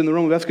 It's in the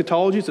realm of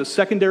eschatology. It's a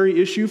secondary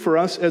issue for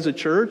us as a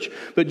church.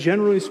 But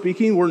generally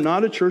speaking, we're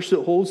not a church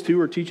that holds to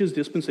or teaches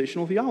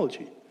dispensational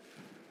theology.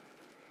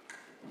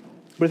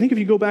 But I think if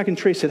you go back and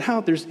trace it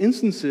out, there's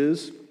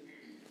instances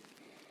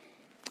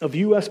of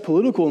U.S.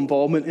 political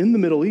involvement in the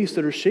Middle East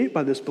that are shaped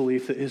by this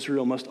belief that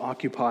Israel must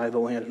occupy the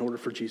land in order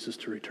for Jesus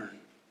to return.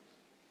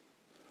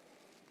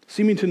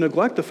 Seeming to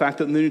neglect the fact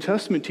that the New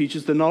Testament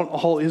teaches that not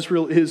all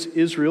Israel is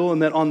Israel,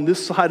 and that on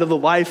this side of the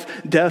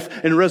life, death,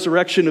 and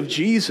resurrection of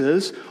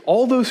Jesus,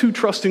 all those who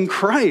trust in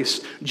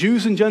Christ,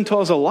 Jews and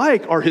Gentiles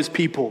alike, are his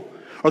people,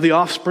 are the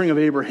offspring of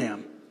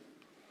Abraham.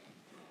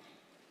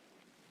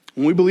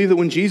 And we believe that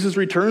when Jesus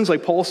returns,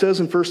 like Paul says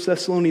in 1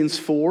 Thessalonians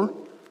 4,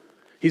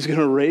 he's going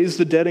to raise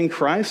the dead in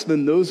Christ.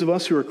 Then those of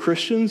us who are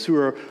Christians, who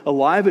are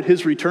alive at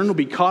his return, will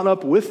be caught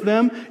up with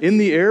them in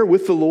the air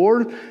with the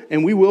Lord.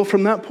 And we will,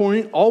 from that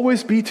point,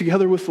 always be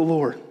together with the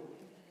Lord,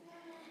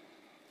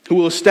 who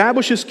will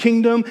establish his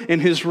kingdom and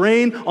his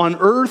reign on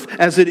earth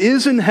as it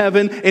is in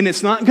heaven. And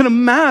it's not going to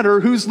matter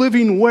who's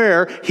living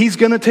where. He's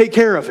going to take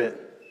care of it.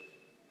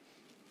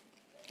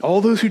 All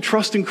those who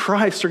trust in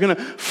Christ are going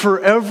to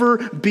forever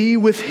be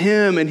with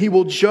him, and he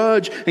will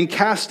judge and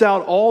cast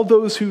out all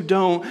those who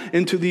don't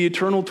into the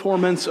eternal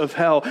torments of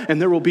hell.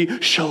 And there will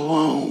be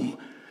shalom,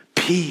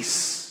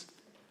 peace,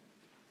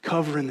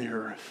 covering the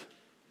earth.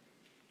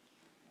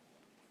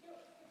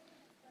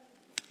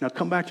 Now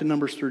come back to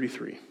Numbers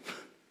 33.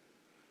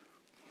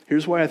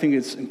 Here's why I think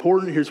it's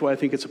important. Here's why I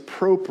think it's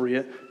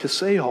appropriate to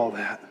say all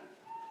that.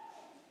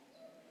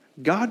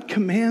 God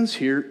commands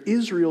here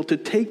Israel to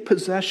take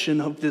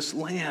possession of this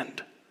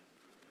land,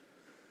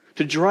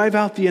 to drive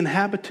out the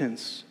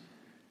inhabitants.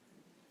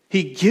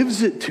 He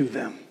gives it to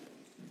them.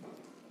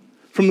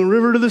 From the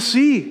river to the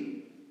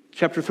sea,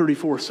 chapter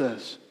 34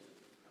 says.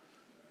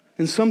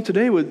 And some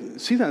today would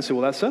see that and say,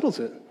 well, that settles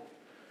it.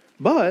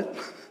 But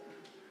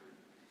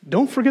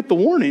don't forget the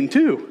warning,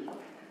 too,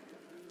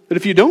 that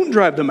if you don't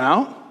drive them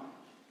out,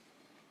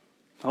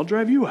 I'll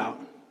drive you out.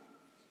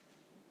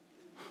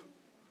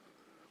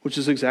 Which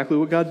is exactly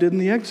what God did in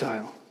the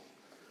exile.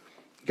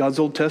 God's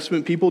Old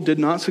Testament people did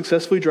not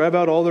successfully drive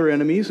out all their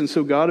enemies, and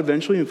so God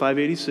eventually in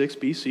 586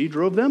 BC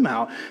drove them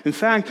out. In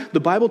fact, the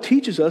Bible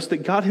teaches us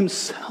that God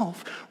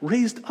himself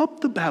raised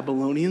up the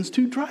Babylonians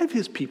to drive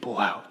his people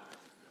out.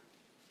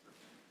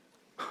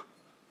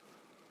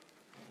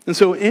 And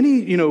so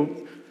any,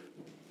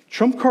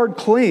 trump card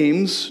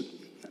claims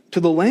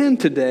to the land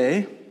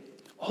today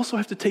also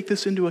have to take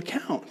this into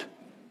account.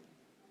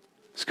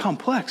 It's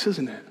complex,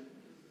 isn't it?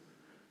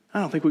 I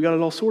don't think we got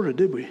it all sorted,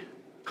 did we?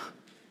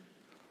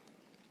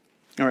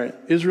 All right,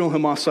 Israel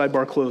and Hamas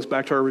sidebar closed.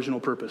 Back to our original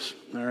purpose,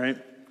 all right?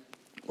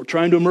 We're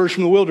trying to emerge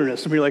from the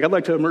wilderness. Some of you are like, I'd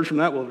like to emerge from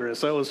that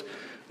wilderness. That was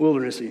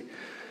wildernessy,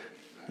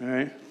 all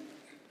right?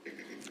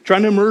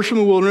 Trying to emerge from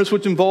the wilderness,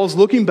 which involves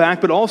looking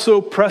back, but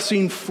also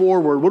pressing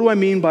forward. What do I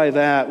mean by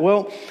that?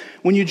 Well,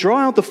 when you draw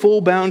out the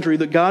full boundary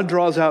that God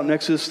draws out in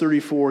Exodus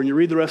 34, and you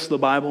read the rest of the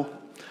Bible,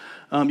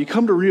 you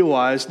come to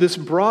realize this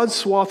broad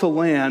swath of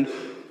land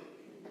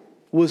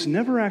was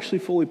never actually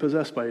fully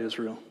possessed by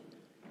Israel.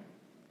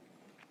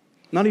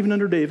 Not even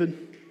under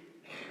David.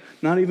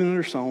 Not even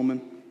under Solomon.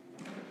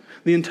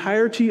 The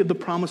entirety of the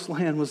promised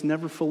land was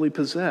never fully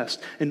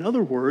possessed. In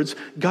other words,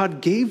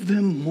 God gave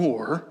them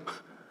more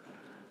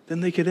than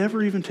they could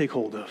ever even take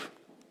hold of.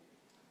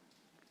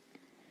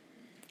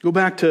 Go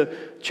back to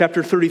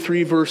chapter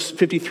 33, verse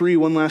 53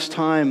 one last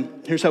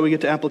time. Here's how we get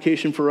to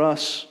application for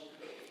us.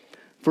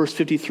 Verse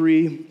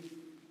 53.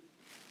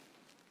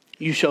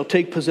 You shall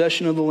take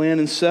possession of the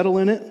land and settle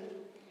in it,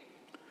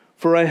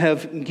 for I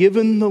have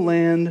given the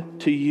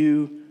land to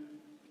you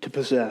to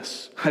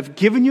possess. I've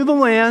given you the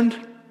land,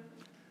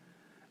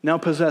 now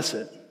possess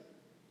it.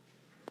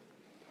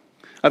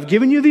 I've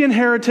given you the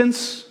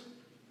inheritance,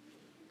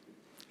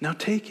 now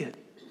take it.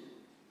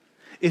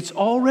 It's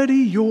already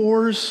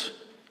yours.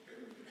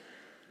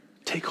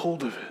 Take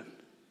hold of it.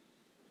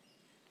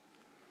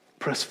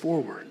 Press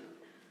forward.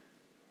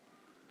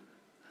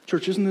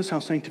 Church, isn't this how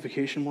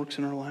sanctification works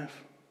in our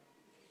life?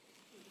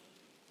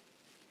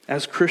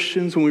 As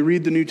Christians, when we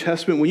read the New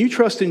Testament, when you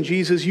trust in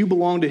Jesus, you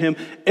belong to him.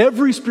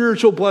 Every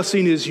spiritual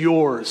blessing is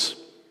yours.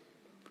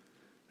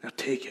 Now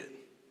take it.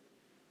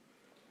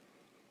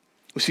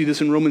 We see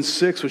this in Romans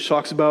 6, which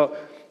talks about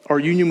our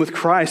union with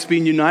Christ,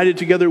 being united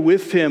together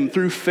with him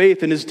through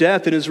faith in his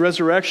death and his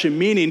resurrection,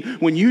 meaning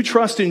when you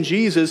trust in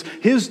Jesus,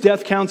 his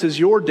death counts as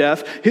your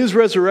death, his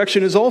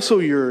resurrection is also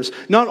yours.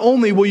 Not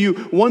only will you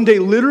one day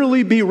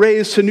literally be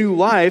raised to new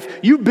life,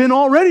 you've been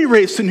already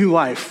raised to new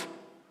life.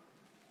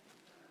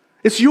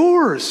 It's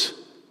yours.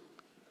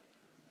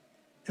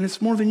 And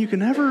it's more than you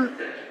can ever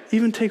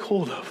even take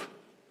hold of.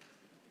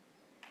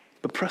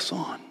 But press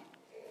on.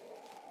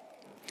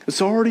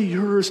 It's already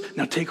yours.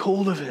 Now take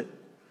hold of it.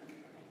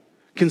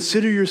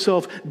 Consider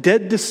yourself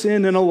dead to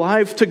sin and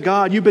alive to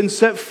God. You've been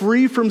set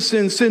free from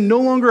sin. Sin no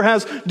longer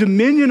has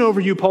dominion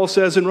over you, Paul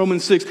says in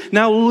Romans 6.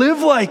 Now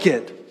live like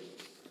it.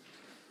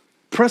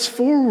 Press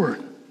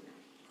forward.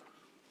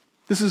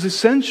 This is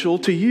essential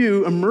to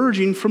you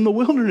emerging from the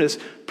wilderness.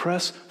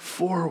 Press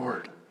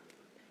forward.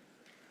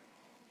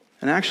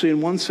 And actually,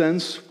 in one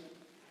sense,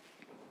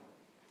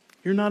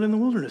 you're not in the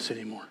wilderness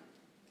anymore.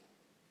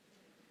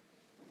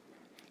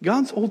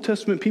 God's Old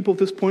Testament people at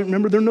this point,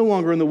 remember, they're no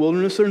longer in the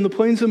wilderness. They're in the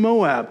plains of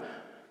Moab.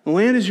 The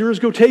land is yours.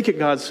 Go take it,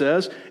 God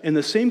says. And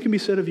the same can be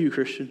said of you,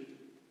 Christian.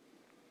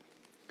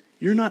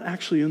 You're not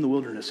actually in the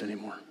wilderness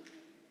anymore.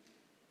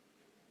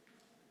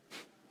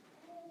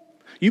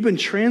 You've been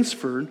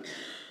transferred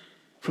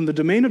from the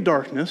domain of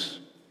darkness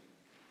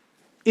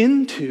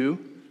into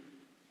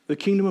the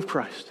kingdom of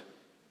Christ.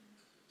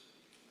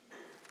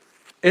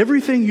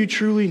 Everything you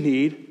truly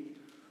need,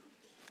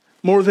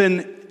 more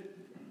than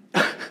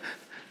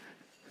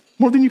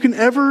you can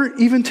ever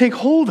even take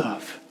hold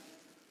of,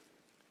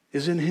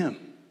 is in him.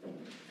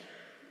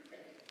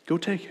 Go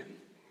take it.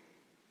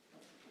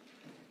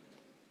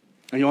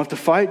 And you don't have to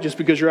fight just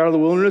because you're out of the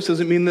wilderness.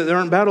 Doesn't mean that there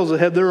aren't battles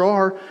ahead. There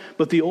are.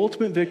 But the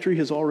ultimate victory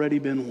has already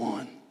been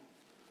won.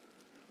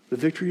 The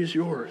victory is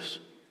yours.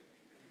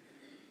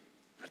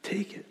 Now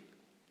take it.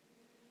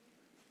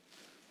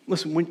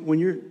 Listen, when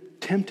you're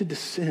tempted to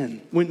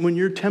sin, when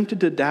you're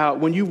tempted to doubt,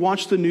 when you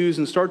watch the news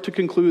and start to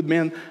conclude,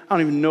 man, I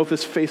don't even know if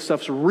this faith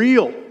stuff's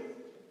real.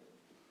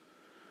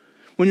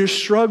 When you're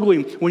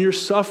struggling, when you're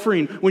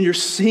suffering, when you're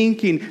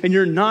sinking, and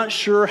you're not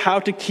sure how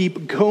to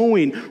keep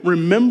going,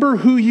 remember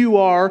who you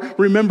are,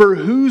 remember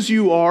whose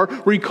you are,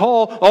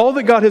 recall all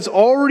that God has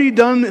already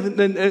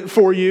done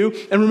for you,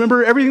 and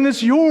remember everything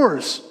that's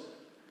yours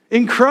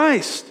in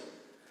Christ,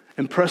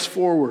 and press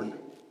forward.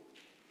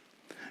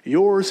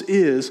 Yours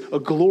is a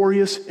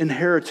glorious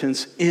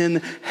inheritance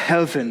in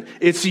heaven.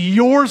 It's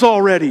yours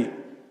already.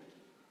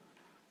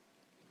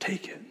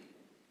 Take it.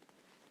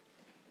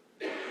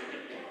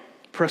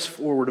 Press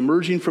forward.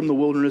 Emerging from the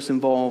wilderness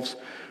involves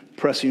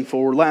pressing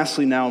forward.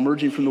 Lastly now,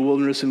 emerging from the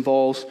wilderness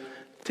involves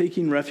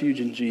taking refuge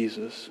in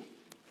Jesus.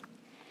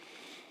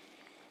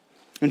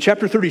 In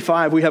chapter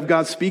 35, we have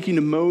God speaking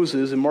to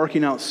Moses and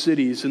marking out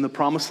cities in the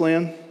promised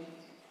land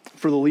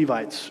for the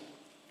Levites.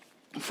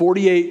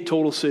 48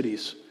 total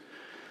cities.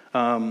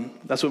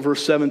 That's what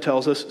verse 7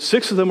 tells us.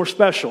 6 of them were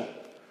special.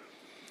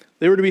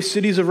 They were to be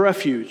cities of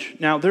refuge.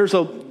 Now, there's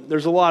a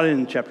lot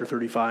in chapter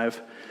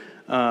 35.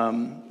 Let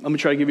me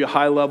try to give you a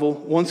high level.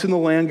 Once in the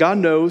land, God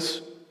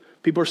knows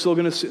people are still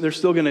going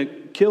to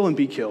kill and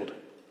be killed.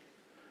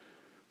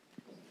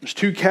 There's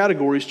 2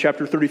 categories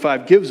chapter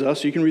 35 gives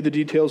us. You can read the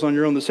details on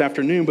your own this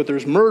afternoon, but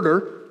there's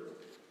murder,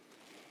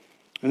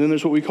 and then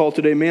there's what we call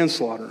today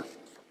manslaughter.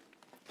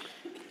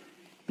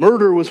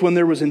 Murder was when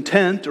there was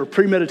intent or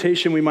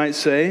premeditation, we might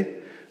say.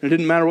 And it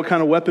didn't matter what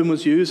kind of weapon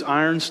was used,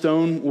 iron,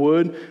 stone,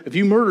 wood. If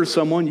you murder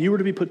someone, you were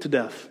to be put to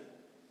death.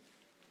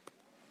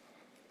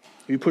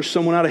 If you push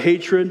someone out of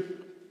hatred,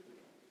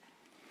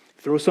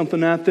 throw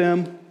something at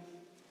them,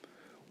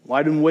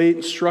 lied in wait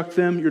and struck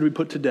them, you're to be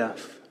put to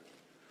death.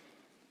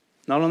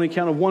 Not on the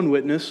account of one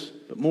witness,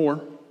 but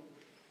more.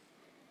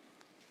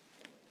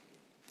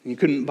 You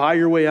couldn't buy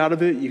your way out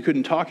of it. You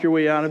couldn't talk your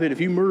way out of it.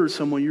 If you murdered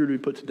someone, you were to be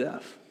put to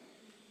death.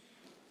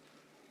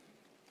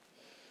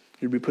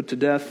 You'd be put to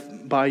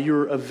death by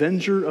your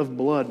avenger of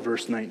blood,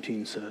 verse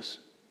 19 says.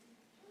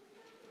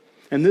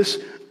 And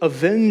this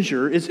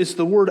avenger, it's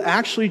the word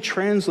actually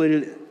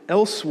translated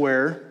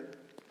elsewhere,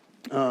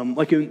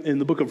 like in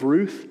the book of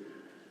Ruth,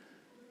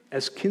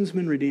 as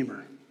kinsman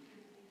redeemer.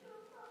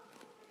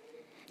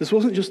 This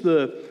wasn't just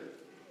the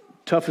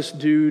toughest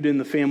dude in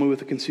the family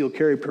with a concealed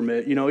carry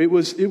permit. You know, it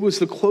was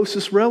the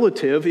closest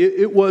relative.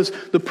 It was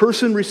the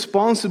person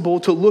responsible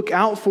to look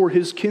out for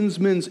his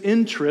kinsman's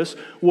interests,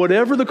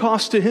 whatever the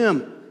cost to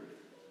him.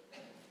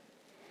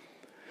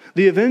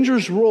 The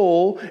avenger's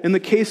role in the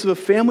case of a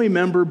family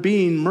member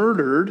being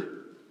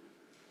murdered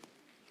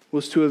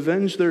was to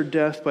avenge their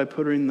death by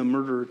putting the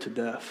murderer to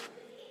death.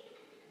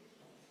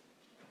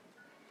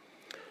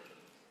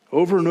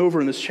 Over and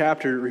over in this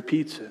chapter, it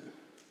repeats it.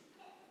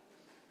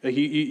 Like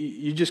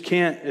you just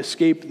can't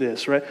escape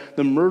this, right?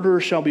 The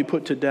murderer shall be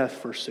put to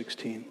death, verse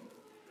 16.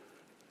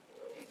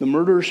 The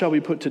murderer shall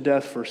be put to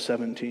death, verse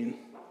 17.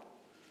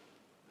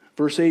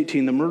 Verse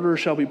 18, the murderer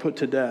shall be put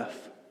to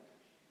death.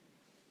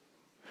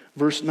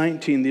 Verse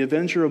 19, the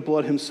avenger of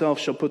blood himself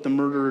shall put the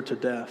murderer to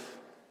death.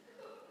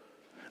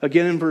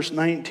 Again in verse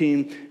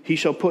 19, he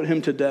shall put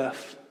him to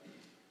death.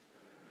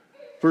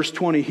 Verse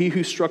 20, he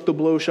who struck the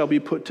blow shall be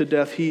put to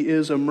death. He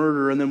is a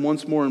murderer. And then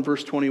once more in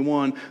verse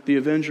 21, the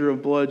avenger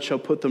of blood shall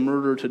put the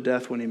murderer to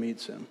death when he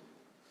meets him.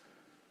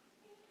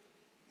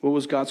 What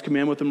was God's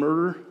command with the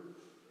murderer?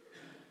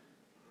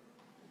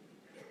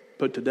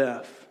 Put to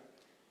death.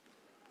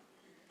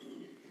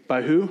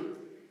 By who?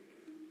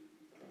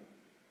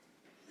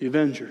 The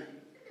avenger.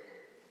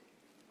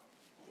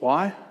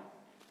 Why?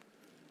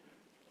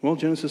 Well,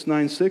 Genesis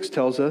 9:6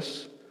 tells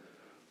us,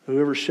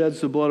 whoever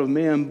sheds the blood of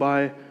man,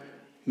 by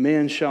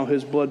man shall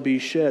his blood be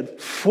shed.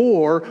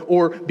 For,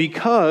 or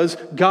because,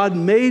 God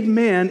made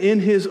man in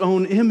his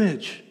own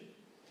image.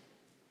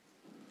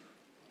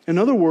 In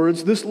other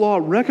words, this law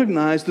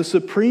recognized the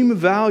supreme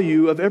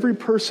value of every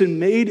person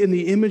made in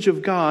the image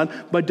of God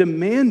by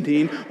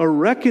demanding a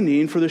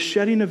reckoning for the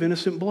shedding of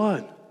innocent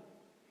blood.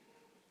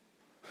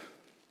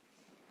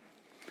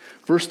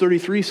 Verse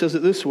 33 says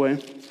it this way,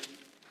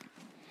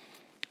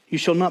 you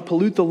shall not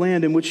pollute the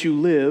land in which you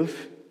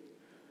live,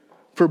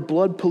 for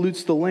blood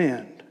pollutes the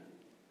land.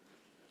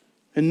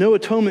 And no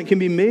atonement can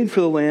be made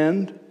for the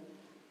land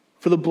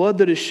for the blood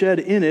that is shed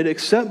in it,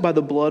 except by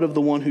the blood of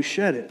the one who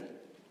shed it.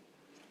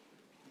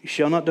 You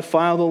shall not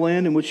defile the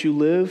land in which you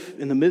live,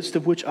 in the midst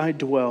of which I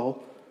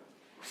dwell,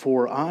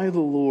 for I, the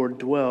Lord,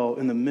 dwell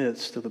in the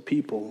midst of the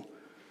people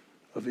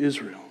of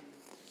Israel.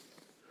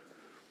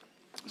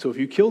 So if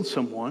you killed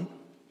someone,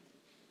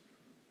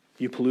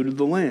 you polluted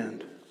the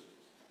land.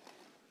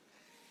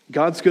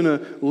 God's going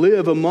to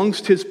live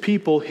amongst his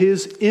people,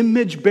 his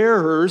image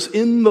bearers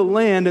in the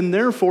land, and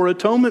therefore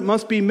atonement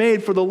must be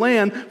made for the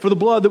land for the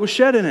blood that was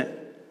shed in it.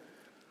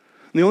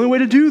 And the only way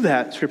to do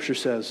that, Scripture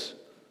says,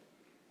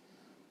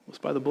 was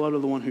by the blood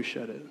of the one who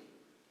shed it.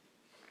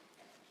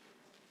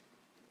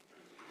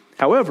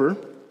 However,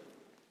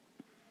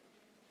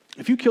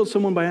 if you killed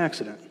someone by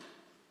accident,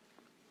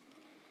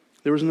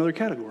 there was another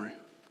category.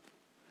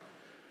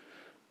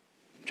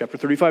 Chapter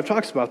 35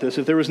 talks about this.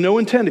 If there was no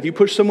intent, if you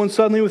pushed someone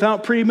suddenly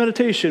without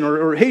premeditation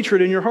or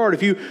hatred in your heart,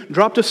 if you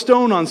dropped a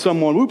stone on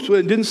someone, whoops,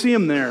 didn't see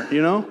him there,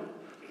 you're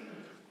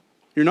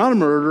not a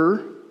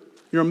murderer,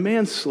 you're a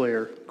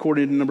manslayer,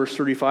 according to Numbers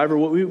 35, or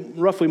what we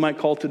roughly might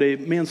call today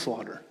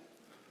manslaughter.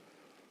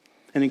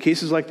 And in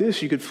cases like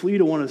this, you could flee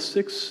to one of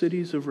 6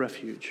 cities of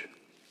refuge.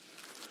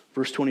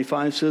 Verse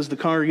 25 says, the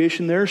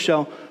congregation there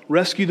shall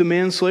rescue the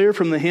manslayer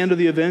from the hand of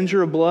the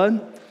avenger of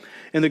blood,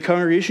 and the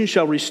congregation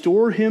shall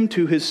restore him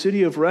to his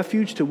city of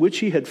refuge to which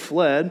he had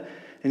fled,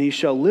 and he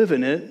shall live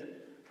in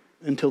it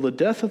until the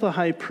death of the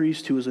high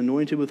priest who is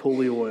anointed with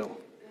holy oil.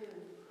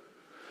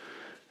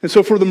 And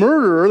so for the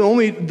murderer,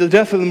 only the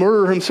death of the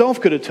murderer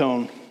himself could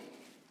atone.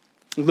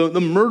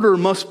 The murderer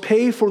must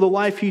pay for the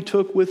life he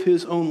took with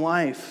his own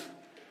life.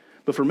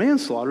 But for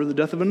manslaughter, the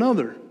death of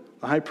another,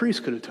 the high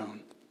priest could atone.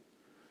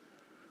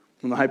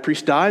 When the high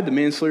priest died, the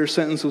manslayer's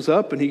sentence was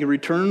up, and he could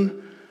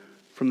return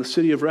from the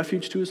city of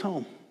refuge to his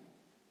home.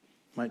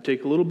 Might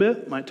take a little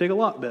bit, might take a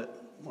lot bit.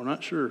 We're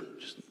not sure,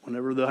 just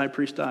whenever the high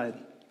priest died.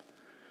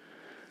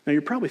 Now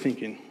you're probably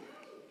thinking,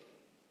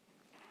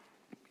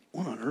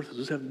 what on earth does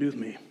this have to do with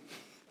me?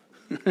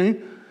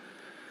 Right?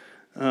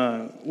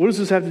 What does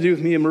this have to do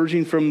with me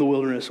emerging from the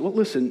wilderness? Well,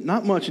 listen,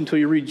 not much until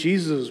you read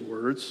Jesus'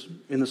 words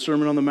in the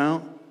Sermon on the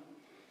Mount,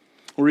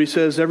 where he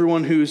says,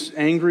 everyone who's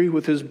angry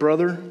with his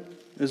brother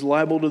is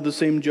liable to the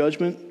same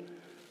judgment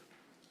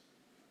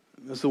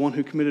as the one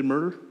who committed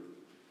murder.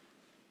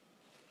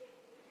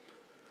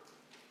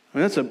 I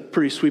mean, that's a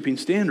pretty sweeping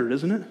standard,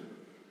 isn't it?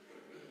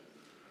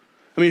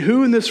 I mean,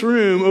 who in this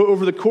room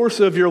over the course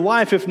of your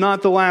life, if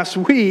not the last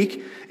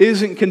week,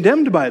 isn't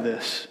condemned by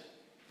this?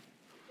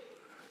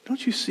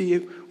 Don't you see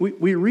it?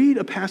 We read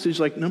a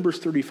passage like Numbers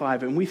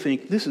 35 and we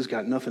think, this has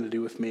got nothing to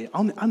do with me.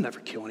 I'll never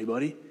kill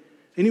anybody.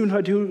 And even if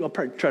I do, I'll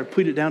probably try to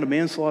plead it down to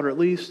manslaughter at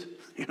least,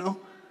 And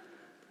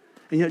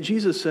yet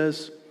Jesus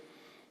says,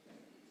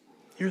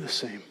 you're the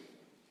same.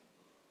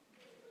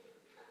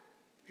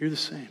 You're the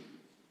same.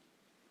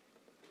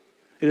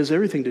 It has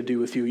everything to do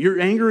with you. Your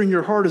anger in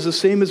your heart is the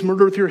same as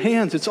murder with your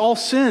hands. It's all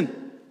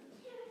sin.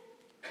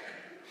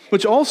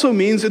 Which also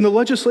means in the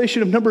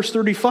legislation of Numbers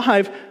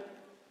 35,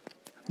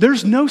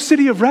 there's no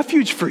city of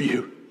refuge for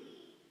you.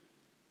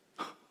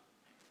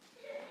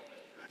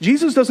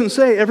 Jesus doesn't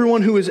say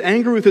everyone who is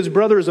angry with his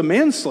brother is a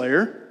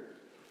manslayer.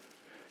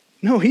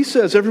 No, he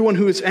says everyone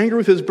who is angry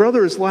with his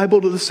brother is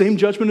liable to the same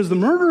judgment as the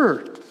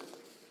murderer.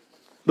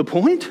 The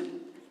point?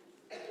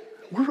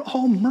 We're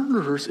all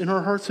murderers in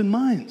our hearts and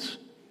minds.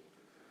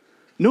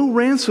 No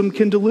ransom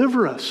can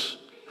deliver us.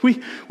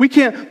 We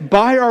can't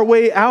buy our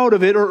way out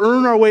of it or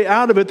earn our way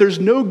out of it. There's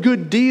no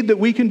good deed that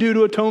we can do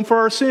to atone for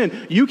our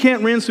sin. You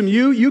can't ransom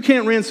you. You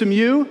can't ransom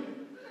you.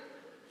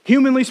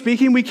 Humanly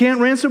speaking, we can't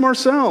ransom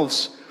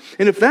ourselves.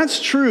 And if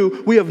that's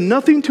true, we have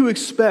nothing to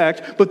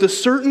expect but the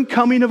certain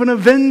coming of an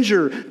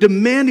avenger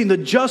demanding the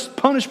just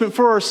punishment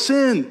for our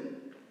sin.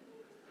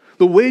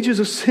 The wages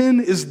of sin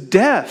is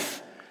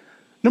death.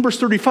 Numbers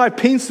 35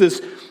 paints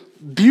this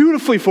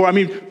beautifully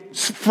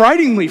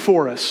frighteningly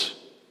for us.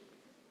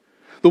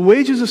 The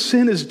wages of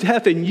sin is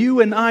death, and you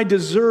and I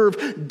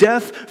deserve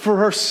death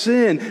for our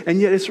sin.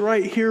 And yet it's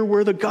right here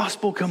where the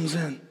gospel comes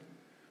in.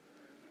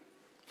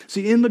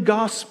 See, in the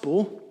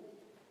gospel,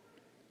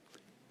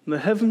 the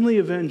heavenly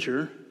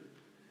avenger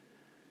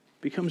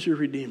becomes your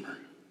redeemer.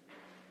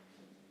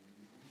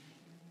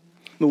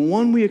 The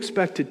one we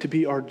expected to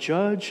be our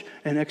judge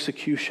and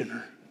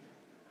executioner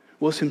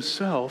was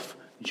himself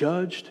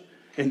judged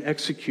and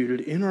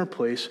executed in our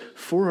place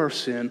for our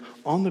sin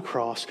on the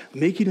cross,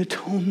 making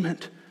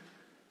atonement,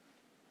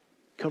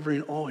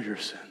 covering all your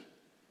sin,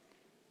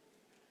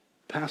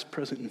 past,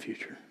 present, and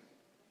future.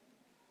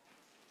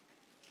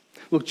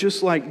 Look,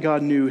 just like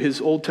God knew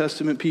his Old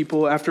Testament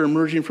people, after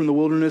emerging from the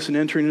wilderness and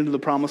entering into the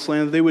promised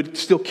land, that they would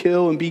still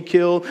kill and be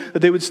killed, that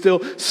they would still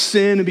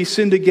sin and be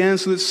sinned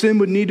against, so that sin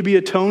would need to be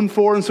atoned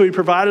for, and so he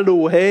provided a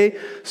way,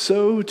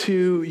 so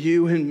too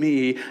you and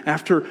me,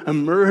 after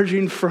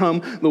emerging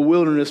from the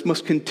wilderness,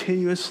 must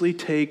continuously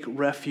take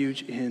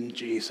refuge in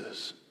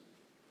Jesus.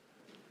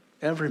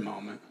 Every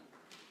moment,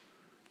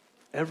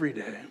 every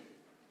day,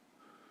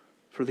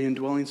 for the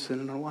indwelling sin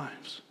in our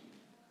lives.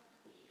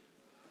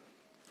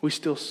 We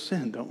still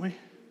sin, don't we?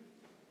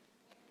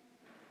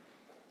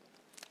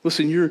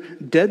 Listen, you're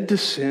dead to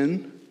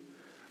sin,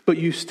 but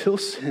you still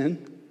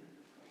sin.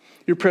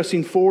 You're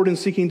pressing forward and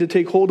seeking to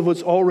take hold of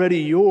what's already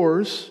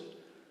yours,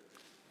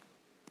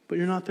 but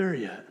you're not there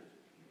yet.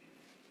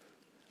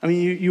 I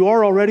mean, you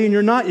are already and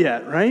you're not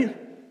yet, right?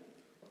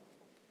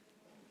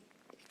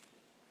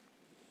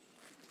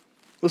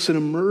 Listen,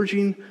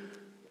 emerging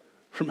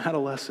from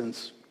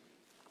adolescence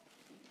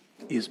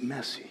is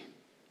messy.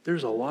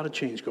 There's a lot of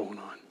change going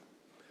on.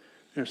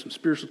 There's some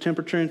spiritual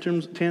temper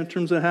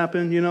tantrums that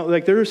happen.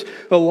 There's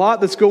a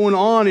lot that's going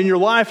on in your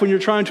life when you're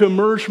trying to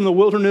emerge from the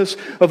wilderness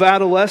of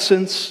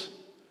adolescence.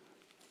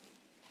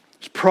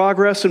 There's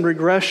progress and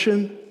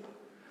regression,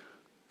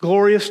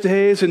 glorious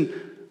days and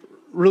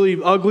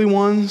really ugly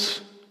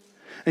ones.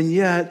 And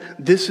yet,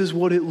 this is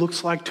what it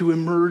looks like to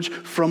emerge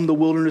from the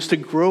wilderness, to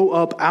grow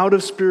up out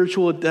of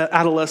spiritual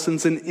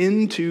adolescence and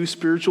into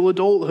spiritual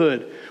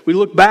adulthood. We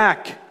look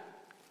back.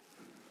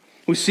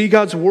 We see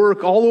God's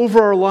work all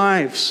over our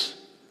lives.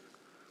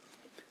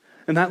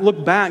 And that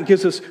look back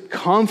gives us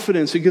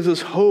confidence. It gives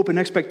us hope and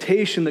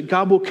expectation that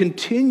God will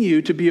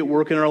continue to be at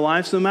work in our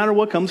lives no matter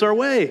what comes our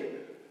way. And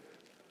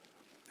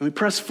we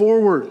press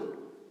forward.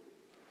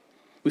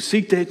 We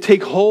seek to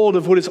take hold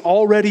of what is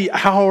already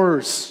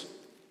ours.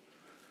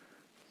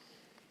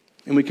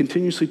 And we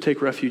continuously take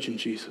refuge in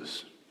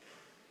Jesus.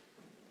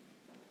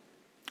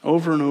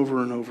 Over and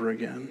over and over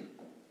again.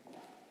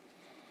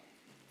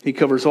 He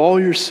covers all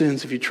your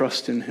sins if you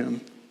trust in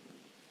him.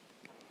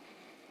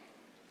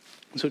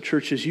 And so,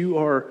 church, as you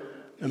are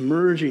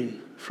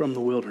emerging from the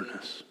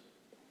wilderness,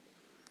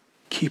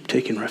 keep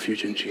taking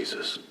refuge in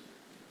Jesus.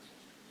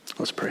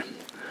 Let's pray.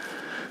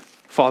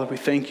 Father, we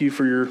thank you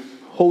for your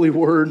holy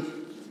word,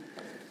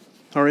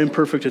 our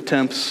imperfect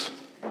attempts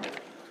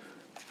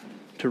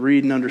to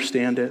read and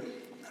understand it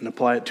and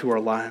apply it to our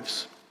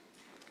lives.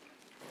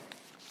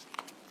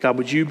 God,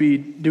 would you be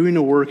doing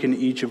a work in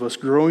each of us,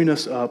 growing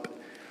us up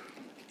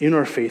in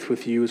our faith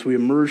with you as we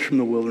emerge from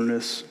the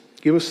wilderness.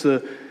 Give us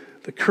the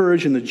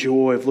courage and the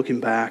joy of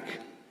looking back.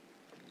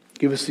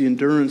 Give us the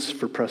endurance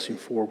for pressing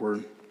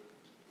forward.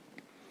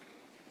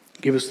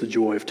 Give us the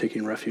joy of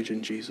taking refuge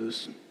in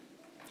Jesus.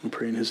 We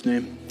pray in his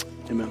name.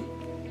 Amen.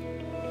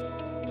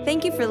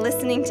 Thank you for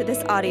listening to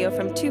this audio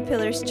from Two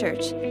Pillars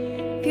Church.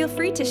 Feel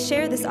free to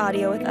share this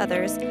audio with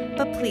others,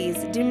 but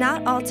please do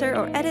not alter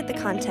or edit the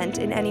content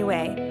in any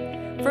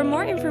way. For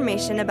more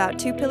information about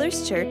Two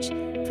Pillars Church,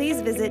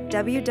 please visit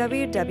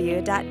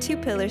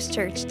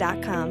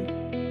www.twopillarschurch.com.